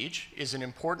free speech is an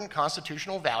important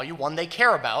constitutional value, one they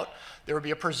care about, there would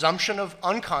be a presumption of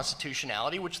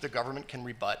unconstitutionality, which the government can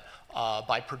rebut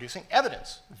by producing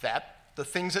evidence that the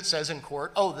things it says in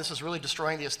court, oh, this is really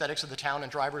destroying the aesthetics of the town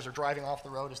and drivers are driving off the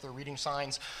road as they're reading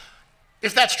signs.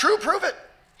 If that's true, prove it.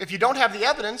 If you don't have the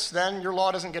evidence, then your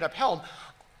law doesn't get upheld.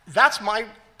 That's my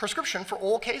prescription for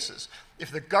all cases. If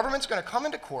the government's going to come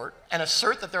into court and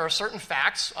assert that there are certain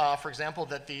facts, for example,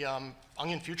 that the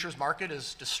onion futures market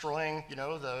is destroying,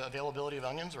 the availability of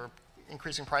onions or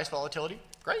increasing price volatility,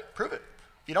 great, prove it.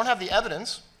 If you don't have the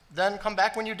evidence, then come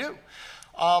back when you do.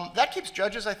 That keeps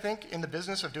judges, I think, in the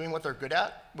business of doing what they're good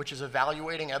at, which is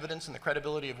evaluating evidence and the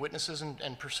credibility of witnesses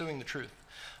and pursuing the truth.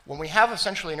 When we have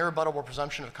essentially an irrebuttable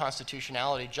presumption of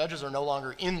constitutionality, judges are no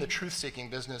longer in the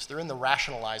truth-seeking business, they're in the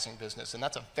rationalizing business, and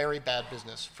that's a very bad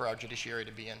business for our judiciary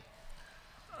to be in.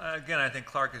 Again, I think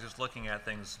Clark is just looking at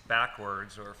things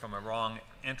backwards or from a wrong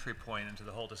entry point into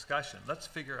the whole discussion. Let's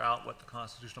figure out what the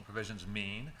constitutional provisions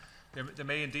mean. There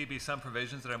may indeed be some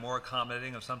provisions that are more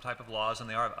accommodating of some type of laws than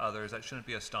they are of others. That shouldn't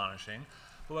be astonishing.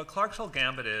 But what Clark's whole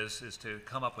gambit is to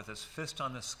come up with this fist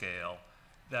on the scale,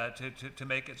 that to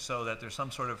make it so that there's some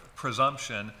sort of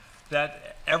presumption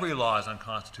that every law is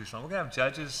unconstitutional. We're going to have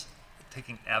judges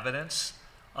taking evidence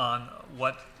on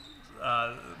what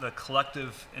the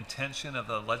collective intention of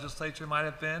the legislature might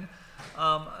have been.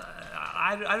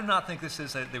 I do not think this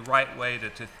is the right way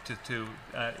to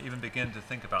even begin to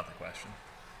think about the question.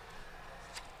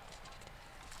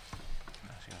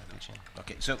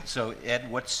 Okay, so Ed,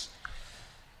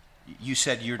 you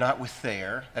said you're not with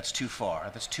Thayer. That's too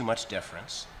far. That's too much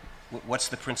deference. What's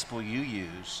the principle you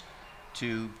use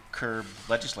to curb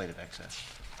legislative excess?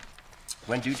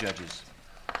 When do judges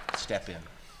step in?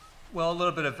 Well, a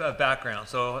little bit of background.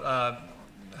 So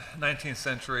 19th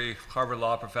century Harvard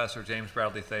law professor James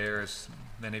Bradley Thayer, as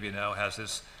many of you know,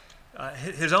 has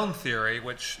his own theory,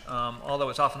 which, although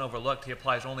it's often overlooked, he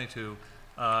applies only to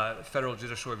federal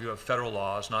judicial review of federal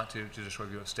laws, not to judicial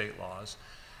review of state laws.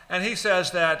 And he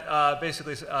says that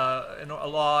basically a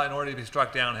law, in order to be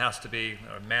struck down, has to be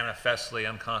manifestly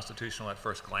unconstitutional at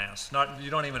first glance.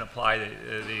 You don't even apply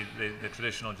the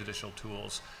traditional judicial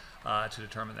tools to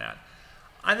determine that.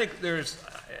 I think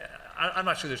I'm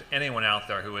not sure there's anyone out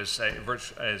there who is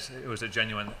a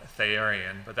genuine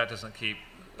Thayerian, but that doesn't keep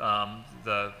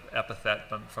the epithet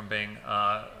from being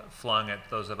flung at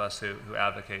those of us who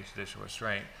advocate judicial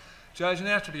restraint. Judge, in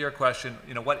answer to your question,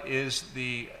 what is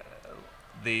the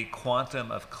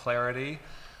quantum of clarity?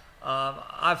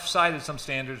 I've cited some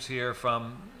standards here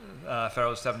from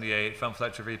Federal 78, from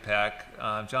Fletcher v. Peck.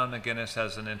 John McGinnis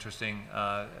has an interesting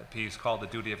piece called The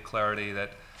Duty of Clarity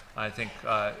that I think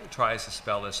tries to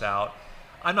spell this out.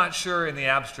 I'm not sure in the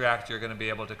abstract you're going to be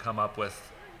able to come up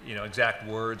with exact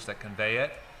words that convey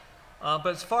it. But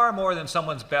it's far more than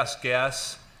someone's best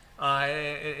guess.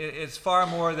 It's far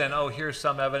more than, here's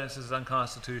some evidence this is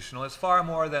unconstitutional. It's far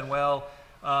more than, we're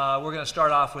going to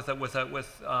start off with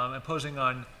imposing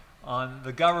on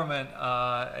the government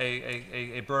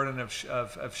a burden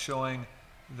of showing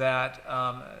that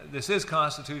this is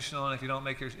constitutional, and if you don't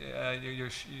make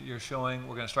your showing,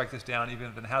 we're going to strike this down, even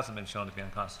if it hasn't been shown to be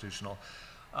unconstitutional.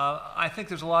 I think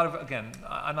there's a lot of, again,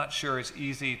 I'm not sure it's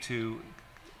easy to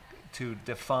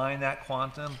define that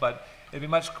quantum, but it'd be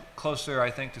much closer,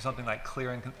 I think, to something like to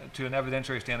an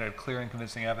evidentiary standard of clear and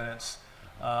convincing evidence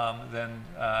than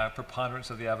preponderance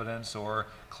of the evidence or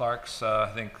Clark's, I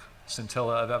think,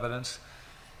 scintilla of evidence.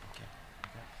 Okay.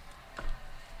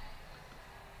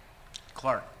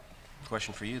 Clark,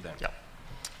 question for you then. Yeah.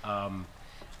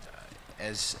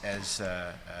 This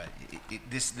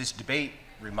debate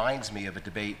reminds me of a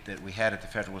debate that we had at the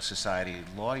Federalist Society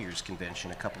Lawyers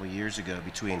Convention a couple of years ago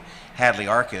between Hadley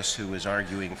Arkes, who was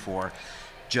arguing for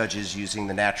judges using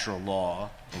the natural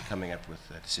law and coming up with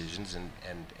decisions, and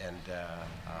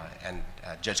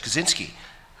Judge Kaczynski,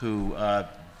 who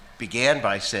began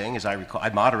by saying, as I recall, I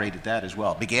moderated that as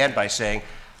well, began by saying,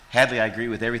 Hadley, I agree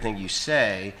with everything you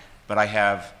say, but I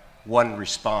have one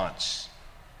response,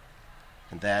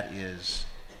 and that is,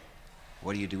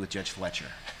 what do you do with Judge Fletcher?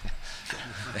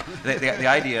 the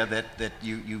idea that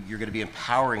you're going to be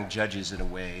empowering judges in a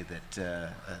way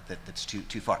that's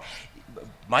too far.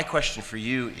 My question for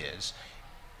you is,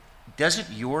 doesn't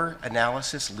your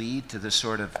analysis lead to the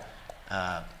sort of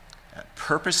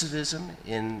purposivism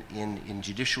in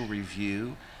judicial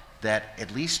review that,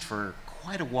 at least for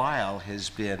quite a while, has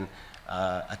been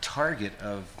a target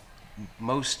of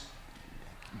most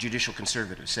judicial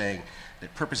conservatives, saying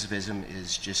that purposivism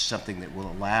is just something that will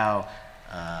allow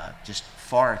just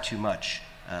far too much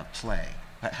play?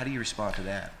 How do you respond to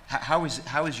that? How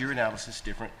is your analysis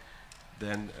different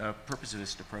than a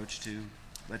purposivist approach to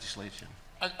legislation?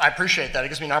 I appreciate that. It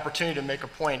gives me an opportunity to make a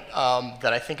point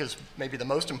that I think is maybe the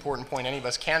most important point any of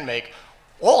us can make.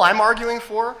 All I'm arguing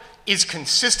for is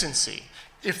consistency.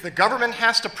 If the government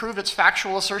has to prove its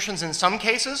factual assertions in some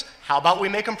cases, how about we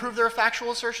make them prove their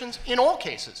factual assertions in all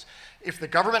cases? If the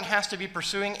government has to be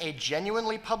pursuing a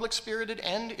genuinely public-spirited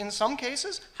end in some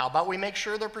cases, how about we make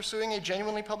sure they're pursuing a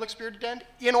genuinely public-spirited end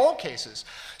in all cases?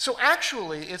 So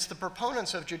actually, it's the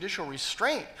proponents of judicial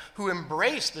restraint who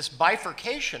embrace this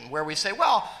bifurcation where we say,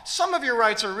 well, some of your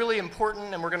rights are really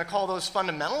important and we're going to call those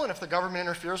fundamental, and if the government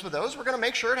interferes with those, we're going to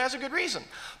make sure it has a good reason.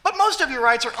 But most of your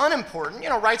rights are unimportant. You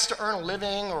know, rights to earn a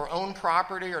living or own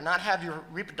property or not have your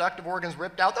reproductive organs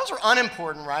ripped out, those are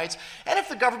unimportant rights. And if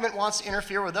the government wants to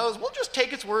interfere with those, we'll just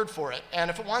take its word for it. And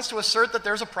if it wants to assert that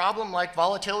there's a problem like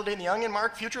volatility in the onion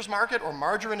futures market or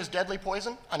margarine is deadly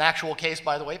poison, an actual case,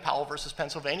 by the way, Powell versus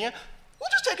Pennsylvania, we'll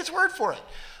just take its word for it.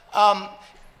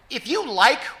 If you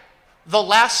like the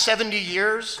last 70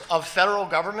 years of federal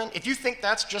government, if you think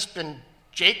that's just been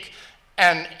Jake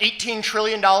and $18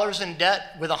 trillion in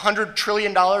debt with $100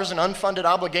 trillion in unfunded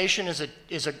obligation is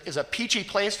a peachy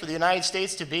place for the United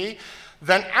States to be,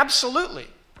 then absolutely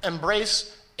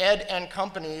embrace Ed and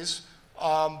Company's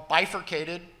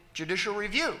bifurcated judicial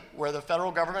review, where the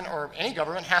federal government or any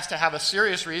government has to have a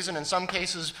serious reason in some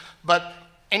cases, but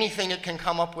anything it can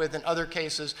come up with in other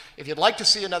cases. If you'd like to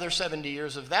see another 70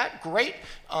 years of that, great.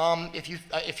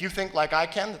 If you think, like I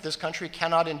can, that this country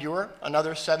cannot endure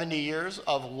another 70 years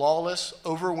of lawless,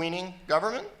 overweening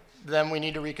government, then we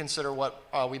need to reconsider what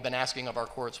we've been asking of our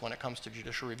courts when it comes to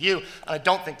judicial review. And I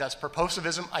don't think that's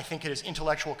purposivism. I think it is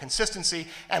intellectual consistency,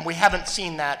 and we haven't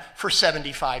seen that for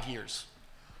 75 years.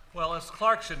 Well, as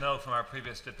Clark should know from our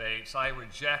previous debates, I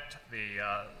reject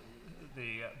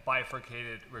the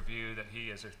bifurcated review that he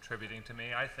is attributing to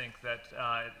me. I think that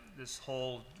this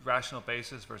whole rational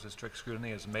basis versus strict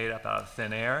scrutiny is made up out of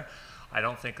thin air. I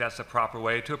don't think that's the proper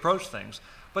way to approach things.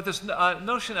 But this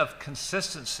notion of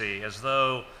consistency, as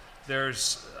though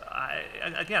there's,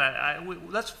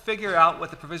 let's figure out what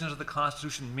the provisions of the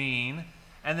Constitution mean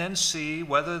and then see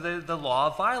whether the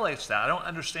law violates that. I don't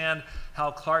understand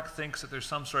how Clark thinks that there's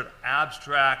some sort of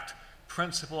abstract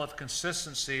principle of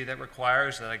consistency that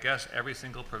requires that, I guess, every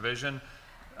single provision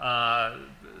start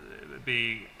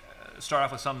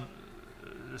off with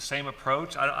the same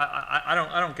approach.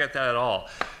 I don't get that at all.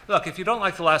 Look, if you don't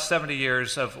like the last 70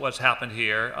 years of what's happened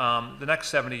here, the next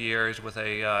 70 years with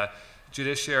a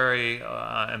judiciary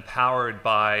empowered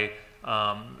by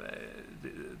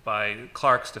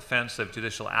Clark's defense of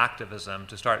judicial activism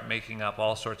to start making up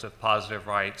all sorts of positive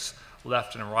rights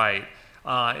left and right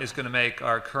is going to make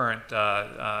our current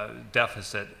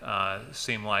deficit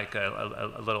seem like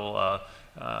a little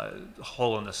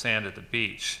hole in the sand at the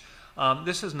beach.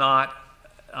 This is not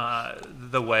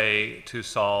the way to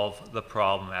solve the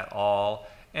problem at all,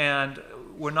 and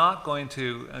we're not going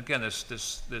to, again,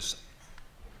 this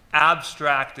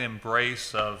abstract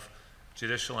embrace of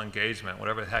judicial engagement,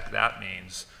 whatever the heck that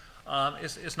means,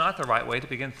 is not the right way to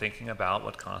begin thinking about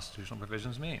what constitutional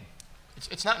provisions mean.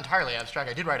 It's not entirely abstract.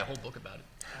 I did write a whole book about it.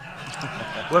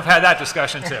 We've had that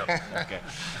discussion too. Okay.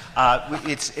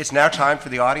 It's now time for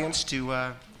the audience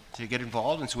to get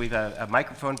involved, and so we have a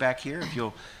microphone back here. If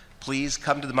you'll please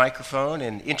come to the microphone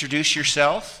and introduce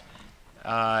yourself,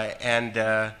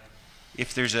 and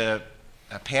if there's a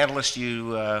panelist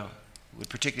you would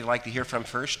particularly like to hear from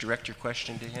first, direct your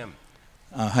question to him.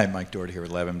 Hi, Mike Doherty here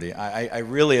with LabMD. I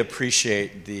really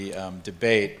appreciate the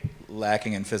debate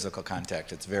lacking in physical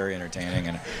contact. It's very entertaining,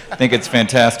 and I think it's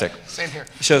fantastic. Same here.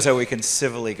 It shows how we can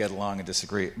civilly get along and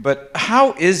disagree. But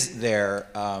how is there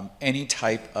any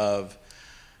type of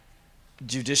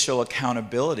judicial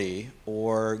accountability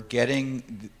or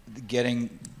getting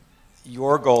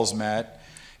your goals met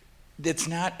that's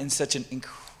not in such an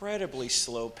incredibly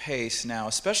slow pace now,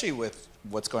 especially with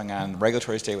what's going on in the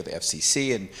regulatory state with the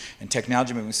FCC and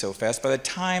technology moving so fast? By the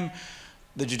time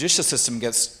the judicial system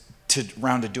gets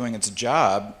around to doing its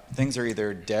job, things are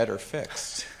either dead or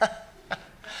fixed.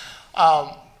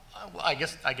 I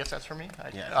guess that's for me.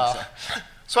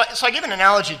 So I gave an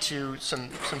analogy to some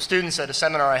students at a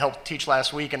seminar I helped teach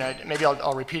last week, and maybe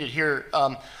I'll repeat it here.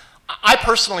 I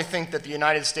personally think that the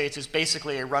United States is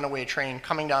basically a runaway train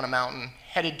coming down a mountain,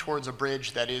 headed towards a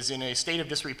bridge that is in a state of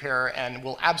disrepair and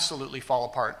will absolutely fall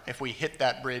apart if we hit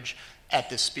that bridge at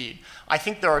this speed. I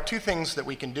think there are two things that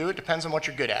we can do. It depends on what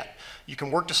you're good at. You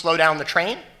can work to slow down the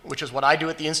train, which is what I do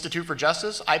at the Institute for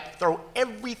Justice. I throw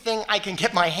everything I can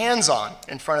get my hands on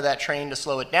in front of that train to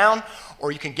slow it down,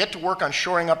 or you can get to work on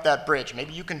shoring up that bridge.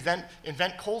 Maybe you can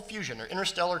invent cold fusion or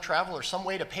interstellar travel or some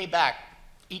way to pay back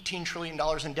 $18 trillion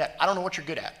in debt. I don't know what you're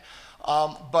good at.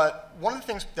 But one of the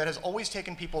things that has always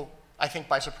taken people, I think,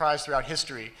 by surprise throughout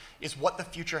history is what the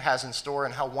future has in store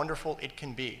and how wonderful it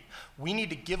can be. We need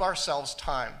to give ourselves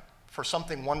time for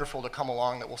something wonderful to come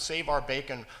along that will save our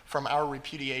bacon from our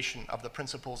repudiation of the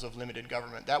principles of limited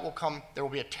government. That will come, there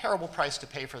will be a terrible price to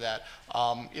pay for that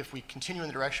if we continue in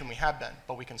the direction we have been.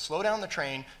 But we can slow down the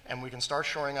train and we can start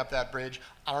shoring up that bridge.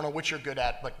 I don't know what you're good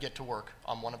at, but get to work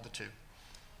on one of the two.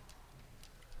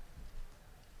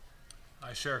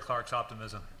 I share Clark's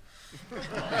optimism.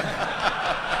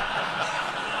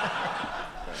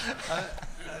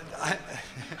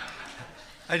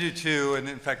 I do too, and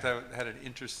in fact, I had an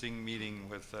interesting meeting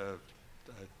with a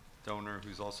donor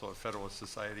who's also a Federalist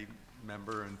Society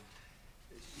member, and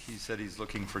he said he's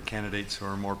looking for candidates who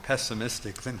are more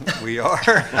pessimistic than we are.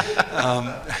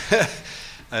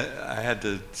 I had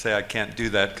to say I can't do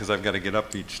that because I've got to get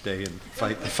up each day and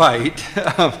fight the fight.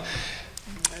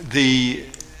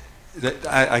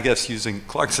 I guess using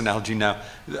Clark's analogy now,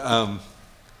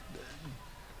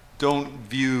 don't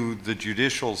view the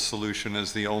judicial solution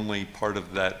as the only part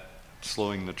of that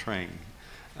slowing the train.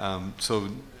 And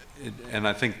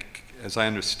I think, as I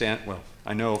understand, well,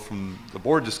 I know from the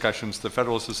board discussions, the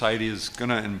Federalist Society is going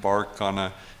to embark on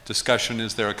a discussion,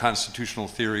 is there a constitutional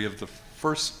theory of the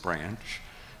first branch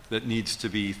that needs to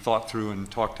be thought through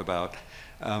and talked about?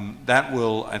 That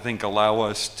will, I think, allow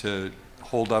us to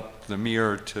hold up the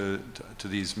mirror to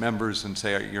these members and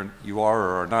say you are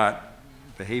or are not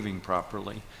behaving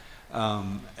properly.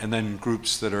 And then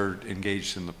groups that are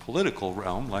engaged in the political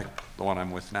realm, like the one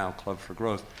I'm with now, Club for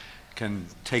Growth, can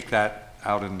take that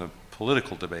out in the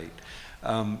political debate.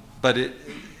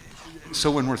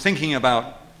 So when we're thinking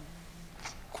about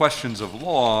questions of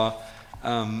law,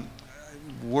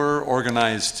 we're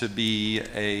organized to be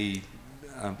a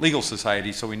legal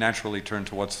society, so we naturally turn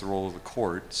to what's the role of the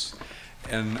courts.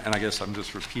 And I guess I'm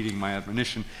just repeating my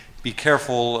admonition. Be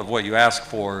careful of what you ask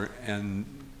for, and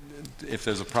if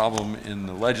there's a problem in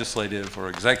the legislative or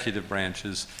executive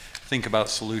branches, think about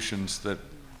solutions that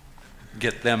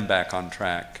get them back on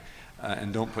track,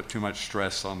 and don't put too much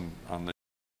stress on the.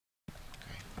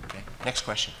 Okay. Next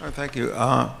question. Thank you.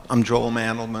 I'm Joel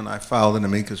Mandelman. I filed an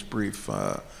amicus brief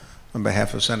on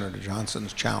behalf of Senator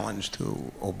Johnson's challenge to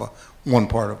one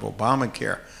part of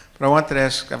Obamacare. But I wanted to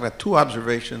ask, I've got two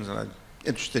observations, and I'm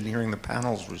interested in hearing the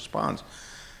panel's response,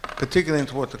 particularly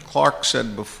into what the Clark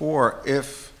said before.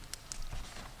 If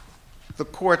the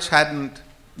courts hadn't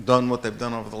done what they've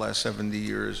done over the last 70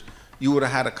 years, you would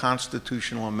have had a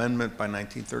constitutional amendment by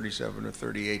 1937 or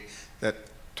 38 that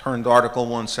turned Article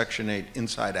 1, Section 8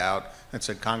 inside out and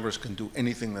said Congress can do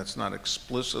anything that's not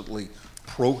explicitly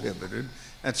prohibited.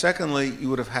 And secondly, you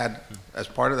would have had, as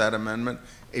part of that amendment,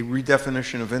 a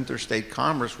redefinition of interstate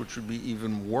commerce, which would be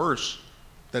even worse,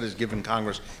 that has given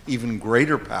Congress even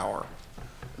greater power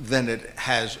than it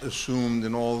has assumed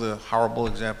in all the horrible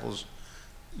examples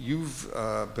you've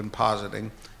been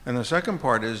positing. And the second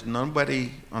part is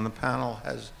nobody on the panel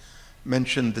has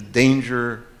mentioned the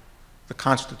danger, the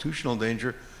constitutional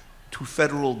danger, to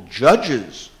federal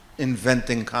judges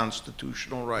inventing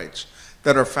constitutional rights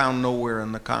that are found nowhere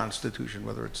in the Constitution,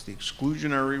 whether it's the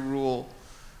exclusionary rule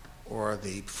or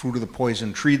the fruit of the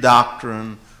poison tree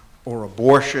doctrine or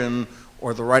abortion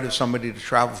or the right of somebody to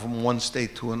travel from one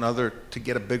state to another to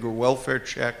get a bigger welfare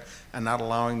check and not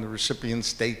allowing the recipient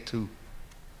state to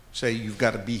say you've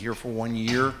got to be here for 1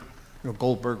 year,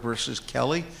 Goldberg versus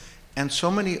Kelly, and so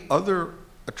many other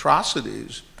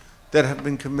atrocities that have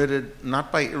been committed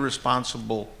not by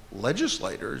irresponsible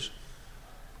legislators,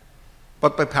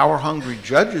 but by power-hungry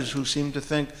judges who seem to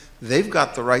think they've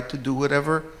got the right to do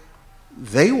whatever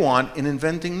they want in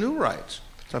inventing new rights.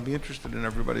 So I'd be interested in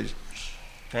everybody's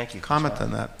comment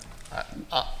on that.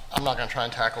 I'm not going to try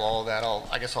and tackle all of that.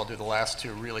 I guess I'll do the last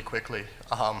two really quickly.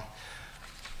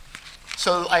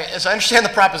 So as I understand the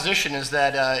proposition is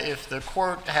that if the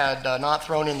court had not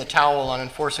thrown in the towel on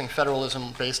enforcing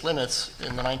federalism-based limits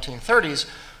in the 1930s,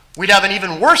 we'd have an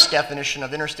even worse definition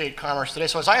of interstate commerce today.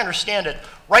 So as I understand it,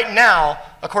 right now,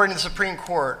 according to the Supreme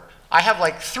Court, I have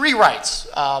like 3 rights,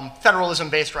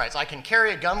 federalism-based rights. I can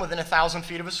carry a gun within 1,000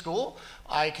 feet of a school.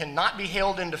 I cannot be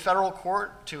hailed into federal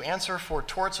court to answer for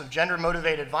torts of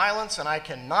gender-motivated violence, and I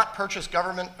cannot purchase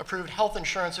government-approved health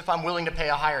insurance if I'm willing to pay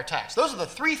a higher tax. Those are the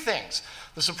 3 things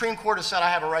the Supreme Court has said I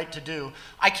have a right to do.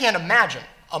 I can't imagine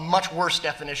a much worse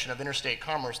definition of interstate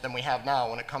commerce than we have now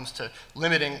when it comes to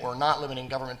limiting or not limiting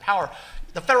government power.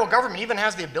 The federal government even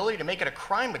has the ability to make it a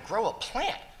crime to grow a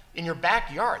plant in your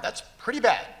backyard. That's pretty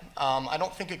bad. I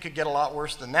don't think it could get a lot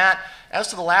worse than that. As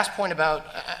to the last point about,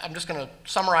 I'm just going to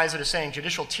summarize it as saying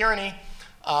judicial tyranny.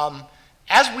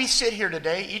 As we sit here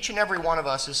today, each and every one of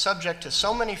us is subject to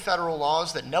so many federal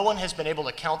laws that no one has been able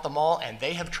to count them all, and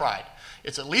they have tried.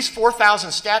 It's at least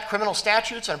 4,000 criminal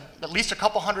statutes and at least a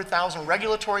couple 100,000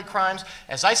 regulatory crimes.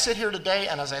 As I sit here today,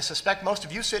 and as I suspect most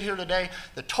of you sit here today,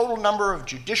 the total number of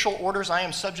judicial orders I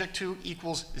am subject to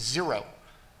equals 0.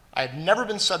 I have never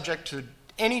been subject to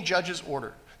any judge's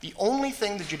order. The only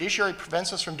thing the judiciary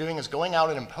prevents us from doing is going out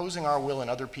and imposing our will on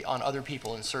other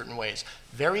people in certain ways.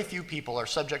 Very few people are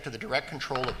subject to the direct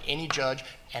control of any judge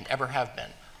and ever have been.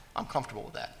 I'm comfortable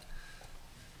with that.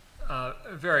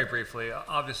 Very briefly,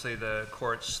 obviously the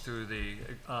courts, through the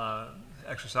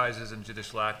exercises in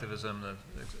judicial activism,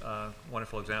 the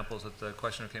wonderful examples that the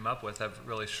questioner came up with, have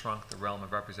really shrunk the realm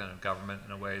of representative government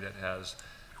in a way that has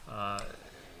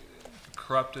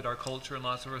corrupted our culture in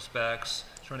lots of respects,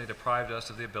 certainly deprived us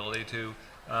of the ability to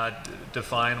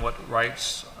define what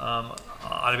rights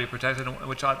ought to be protected and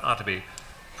which ought to be.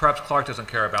 Perhaps Clark doesn't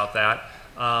care about that.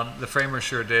 The framers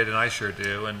sure did, and I sure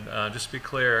do. And just to be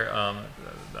clear,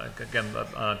 again,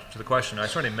 to the question, I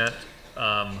certainly meant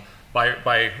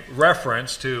by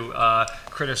reference to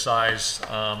criticize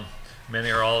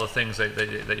many or all the things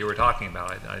that you were talking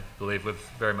about. I believe we've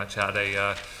very much had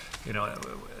a,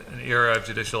 an era of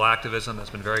judicial activism that's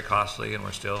been very costly, and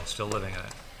we're still living in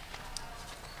it.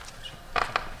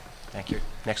 Thank you.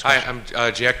 Next Hi, question.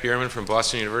 I'm Jack Bierman from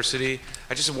Boston University.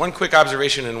 I just have one quick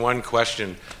observation and one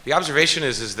question. The observation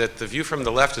is that the view from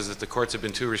the left is that the courts have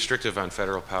been too restrictive on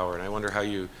federal power, and I wonder how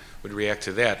you would react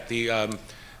to that. The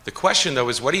question, though,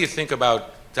 is what do you think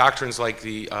about doctrines like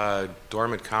the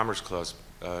Dormant Commerce Clause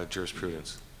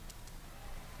jurisprudence?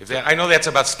 I know that's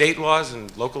about state laws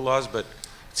and local laws, but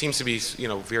it seems to be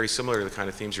very similar to the kind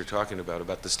of themes you're talking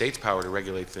about the state's power to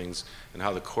regulate things and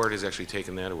how the court has actually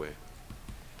taken that away.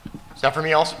 Is that for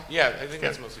me also? Yeah, I think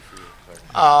that's mostly for you.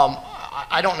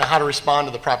 I don't know how to respond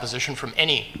to the proposition from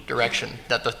any direction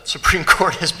that the Supreme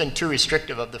Court has been too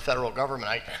restrictive of the federal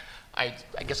government. I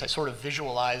guess I sort of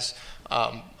visualize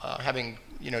having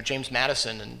James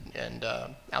Madison and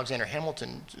Alexander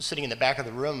Hamilton sitting in the back of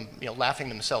the room, laughing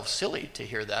themselves silly to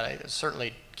hear that. I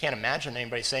certainly can't imagine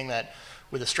anybody saying that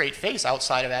with a straight face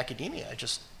outside of academia.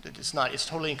 It's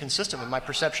totally inconsistent with my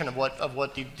perception of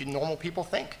what the normal people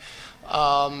think.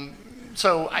 And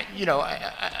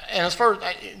as far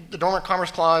as the Dormant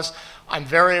Commerce Clause, I'm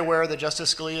very aware that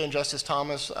Justice Scalia and Justice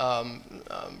Thomas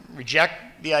reject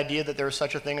the idea that there is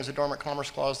such a thing as a Dormant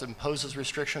Commerce Clause that imposes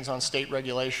restrictions on state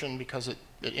regulation because it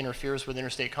interferes with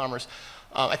interstate commerce.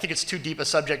 I think it's too deep a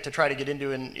subject to try to get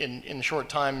into in the short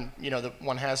time that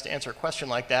one has to answer a question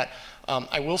like that.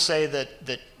 I will say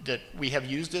that we have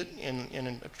used it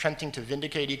in attempting to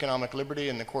vindicate economic liberty,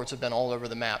 and the courts have been all over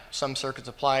the map. Some circuits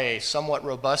apply a somewhat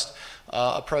robust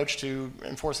approach to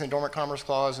enforcing the Dormant Commerce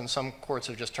Clause, and some courts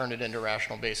have just turned it into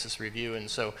rational basis review, and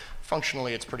so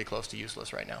functionally it's pretty close to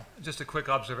useless right now. Just a quick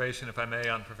observation, if I may,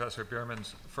 on Professor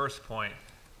Bierman's first point.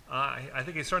 I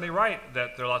think he's certainly right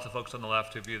that there are lots of folks on the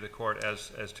left who view the court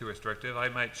as too restrictive. I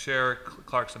might share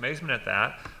Clark's amazement at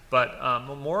that, but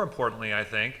more importantly, I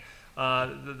think,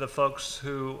 the folks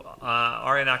who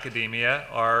are in academia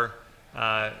are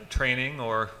training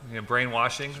or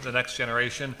brainwashing the next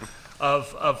generation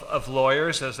of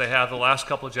lawyers, as they have the last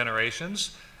couple of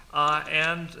generations.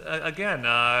 Again,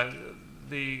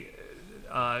 the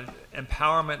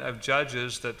empowerment of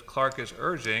judges that Clark is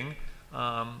urging,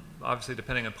 obviously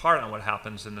depending in part on what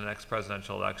happens in the next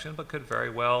presidential election, but could very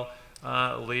well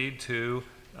lead to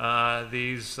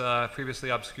these previously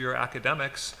obscure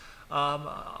academics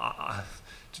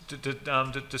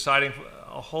deciding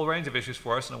a whole range of issues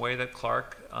for us in a way that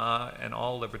Clark and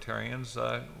all libertarians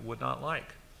would not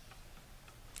like.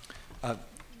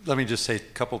 Let me just say a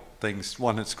couple things.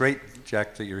 One, it's great,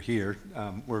 Jack, that you're here.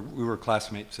 We were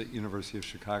classmates at University of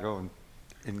Chicago and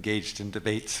engaged in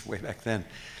debates way back then.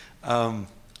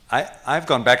 I've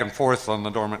gone back and forth on the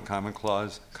Dormant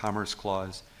Commerce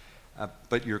Clause,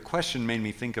 but your question made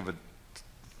me think of a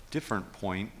different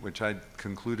point, which I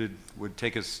concluded would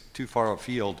take us too far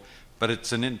afield, but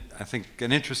it's I think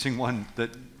an interesting one that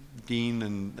Dean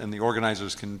and the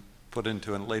organizers can put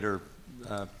into a later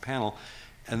panel,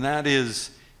 and that is,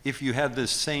 if you had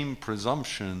this same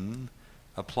presumption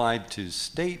applied to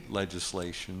state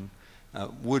legislation,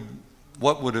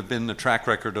 what would have been the track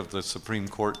record of the Supreme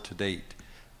Court to date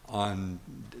on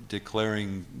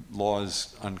declaring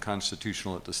laws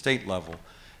unconstitutional at the state level?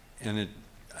 And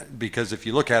because if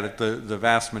you look at it, the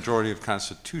vast majority of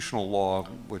constitutional law,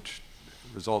 which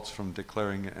results from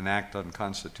declaring an act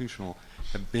unconstitutional,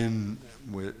 have been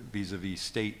vis-a-vis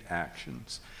state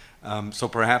actions. So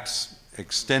perhaps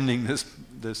extending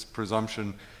this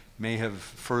presumption may have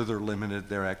further limited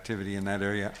their activity in that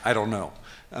area. I don't know,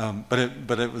 but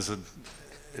it was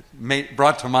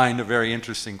brought to mind a very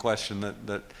interesting question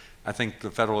that I think the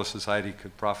Federalist Society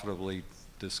could profitably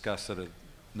discuss at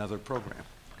another program.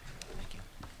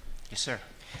 Yes, sir.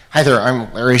 Hi there,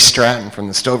 I'm Larry Stratton from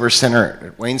the Stover Center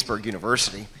at Waynesburg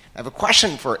University. I have a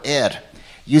question for Ed.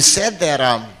 You said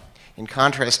that, in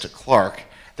contrast to Clark,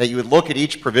 that you would look at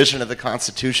each provision of the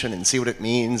Constitution and see what it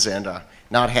means and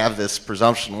not have this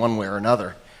presumption one way or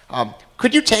another.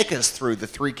 Could you take us through the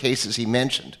three cases he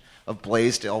mentioned of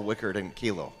Blaisdell, Wickard, and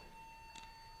Kelo?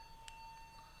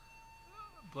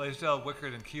 Blaisdell,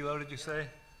 Wickard, and Kelo, did you say?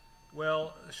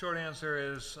 Well, the short answer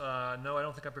is no. I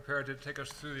don't think I'm prepared to take us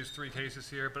through these three cases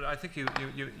here. But I think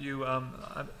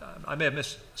I may have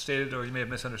misstated or you may have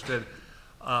misunderstood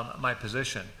my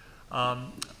position.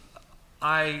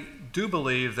 I do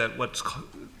believe that what's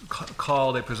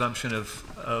called a presumption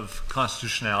of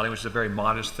constitutionality, which is a very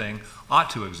modest thing, ought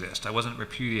to exist. I wasn't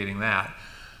repudiating that.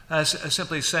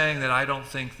 Simply saying that I don't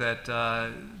think that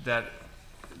that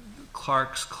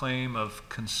Clark's claim of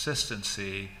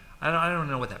consistency, I don't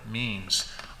know what that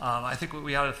means. I think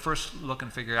we ought to first look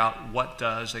and figure out what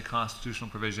does a constitutional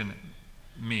provision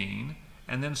mean,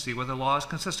 and then see whether the law is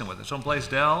consistent with it. So in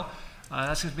Blaisdell,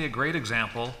 that seems to be a great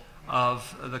example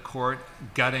of the court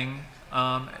gutting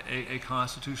a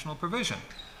constitutional provision.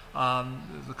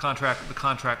 The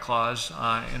contract clause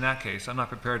in that case, I'm not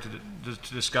prepared to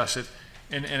discuss it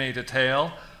in any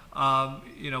detail. Kelo,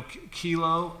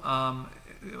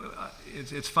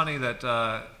 it's funny that,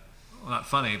 well, not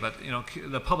funny, but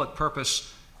the public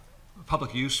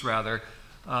use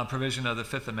provision of the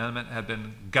Fifth Amendment had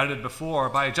been gutted before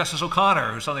by Justice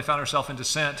O'Connor, who suddenly found herself in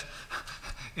dissent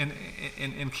in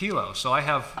Kelo. So I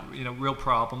have real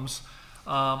problems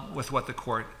with what the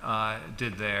court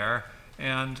did there.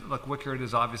 And look, Wickard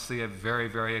is obviously a very,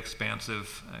 very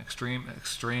expansive, extreme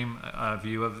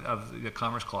view of the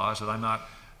Commerce Clause that I'm not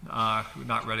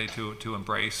ready to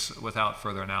embrace without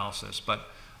further analysis. But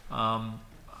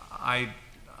I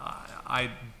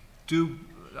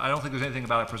don't think there's anything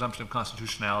about a presumption of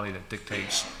constitutionality that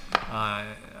dictates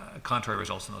contrary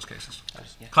results in those cases.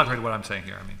 Contrary to what I'm saying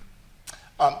here, I mean.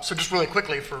 So just really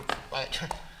quickly,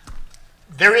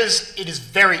 it is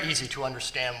very easy to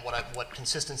understand what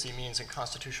consistency means in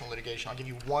constitutional litigation. I'll give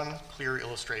you one clear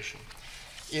illustration.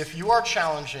 If you are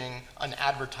challenging an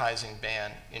advertising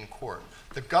ban in court,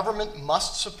 the government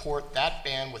must support that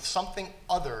ban with something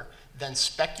other than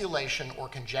speculation or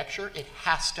conjecture. It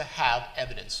has to have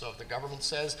evidence. So if the government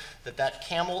says that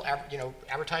Camel,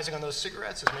 advertising on those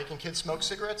cigarettes is making kids smoke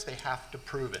cigarettes, they have to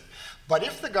prove it. But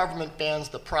if the government bans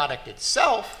the product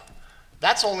itself,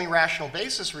 that's only rational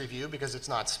basis review because it's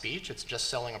not speech, it's just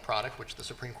selling a product, which the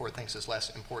Supreme Court thinks is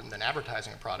less important than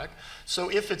advertising a product.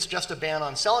 So if it's just a ban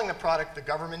on selling the product, the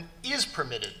government is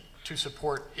permitted to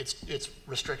support its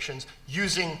restrictions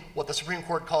using what the Supreme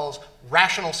Court calls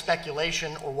rational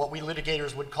speculation, or what we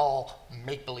litigators would call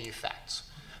make-believe facts.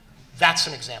 That's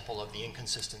an example of the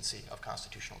inconsistency of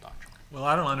constitutional doctrine. Well,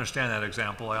 I don't understand that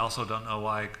example. I also don't know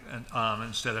why,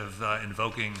 instead of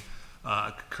invoking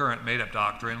current made-up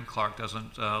doctrine, Clark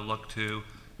doesn't look to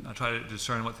try to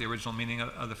discern what the original meaning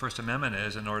of the First Amendment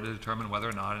is in order to determine whether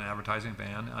or not an advertising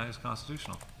ban is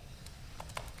constitutional.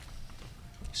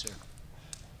 Yes, sir.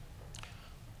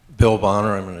 Bill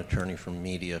Bonner, I'm an attorney from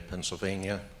Media,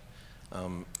 Pennsylvania.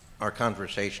 Our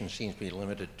conversation seems to be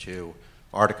limited to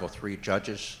Article 3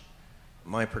 judges.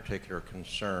 My particular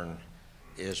concern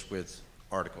is with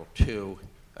Article 2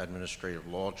 administrative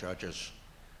law judges,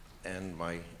 and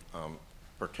my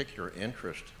particular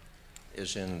interest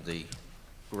is in the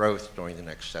growth during the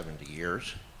next 70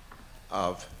 years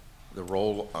of the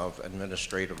role of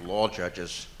administrative law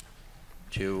judges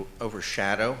to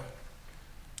overshadow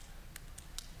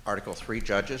Article 3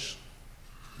 judges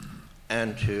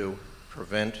and to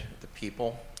prevent the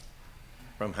people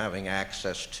from having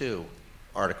access to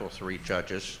Article 3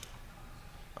 judges.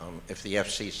 If the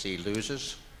FCC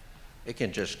loses, it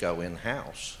can just go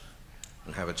in-house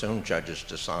and have its own judges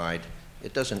decide.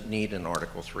 It doesn't need an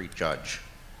Article 3 judge.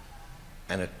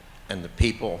 And the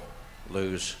people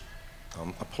lose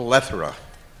a plethora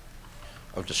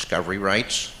of discovery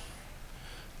rights,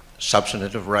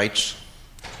 substantive rights,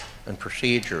 and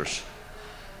procedures.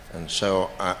 And so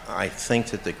I think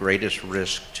that the greatest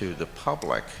risk to the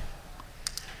public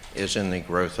is in the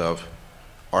growth of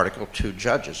Article 2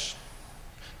 judges.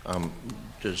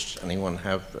 Does anyone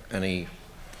have any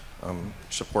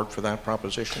support for that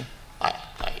proposition? I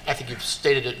think you've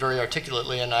stated it very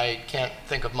articulately, and I can't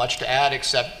think of much to add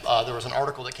except there was an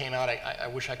article that came out. I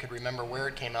wish I could remember where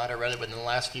it came out. I read it within the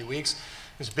last few weeks.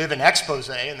 It was a bit of an expose,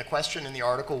 and the question in the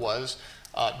article was,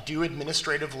 do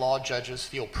administrative law judges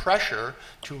feel pressure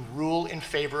to rule in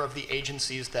favor of the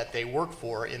agencies that they work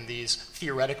for in these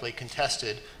theoretically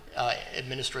contested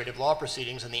administrative law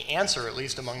proceedings, and the answer, at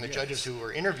least among the judges who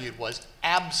were interviewed, was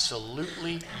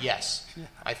absolutely yes.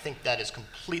 I think that is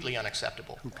completely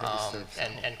unacceptable.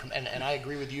 And I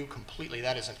agree with you completely.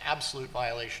 That is an absolute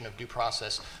violation of due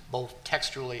process, both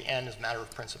textually and as a matter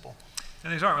of principle.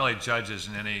 And these aren't really judges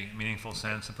in any meaningful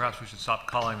sense, and perhaps we should stop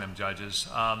calling them judges.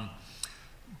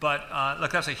 But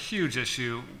look, that's a huge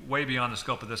issue, way beyond the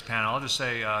scope of this panel. I'll just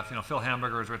say, Phil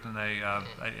Hamburger has written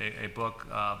a book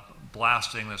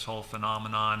blasting this whole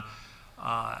phenomenon.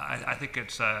 I think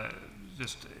it's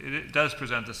it does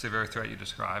present the severe threat you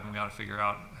describe, and we ought to figure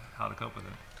out how to cope with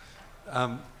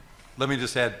it. Let me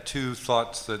just add two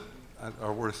thoughts that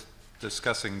are worth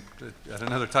discussing at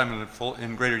another time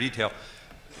in greater detail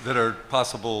that are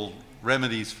possible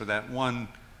remedies for that. One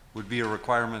would be a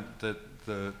requirement that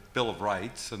the Bill of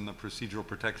Rights and the procedural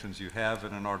protections you have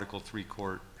in an Article III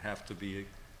court have to be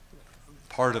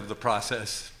part of the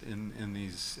process in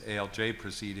these ALJ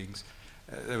proceedings.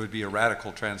 There would be a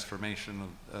radical transformation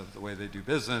of the way they do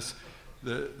business.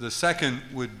 The second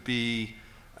would be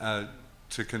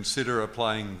to consider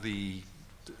applying the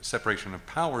separation of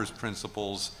powers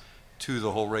principles to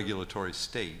the whole regulatory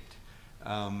state.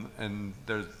 And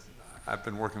I've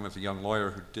been working with a young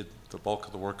lawyer who did the bulk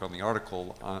of the work on the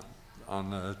article on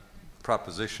the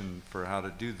proposition for how to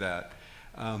do that.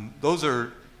 Those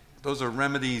are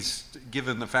remedies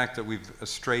given the fact that we've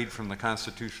strayed from the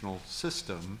constitutional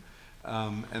system,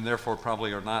 and therefore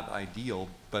probably are not ideal,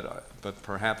 but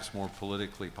perhaps more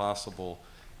politically possible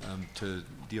to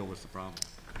deal with the problem.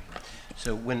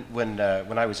 So when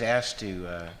I was asked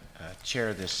to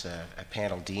chair this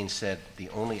panel, Dean said the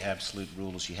only absolute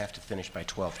rule is you have to finish by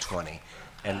 12:20.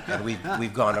 And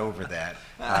we've gone over that.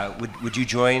 Would you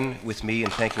join with me in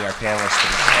thanking our panelists for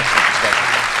this excellent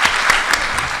discussion?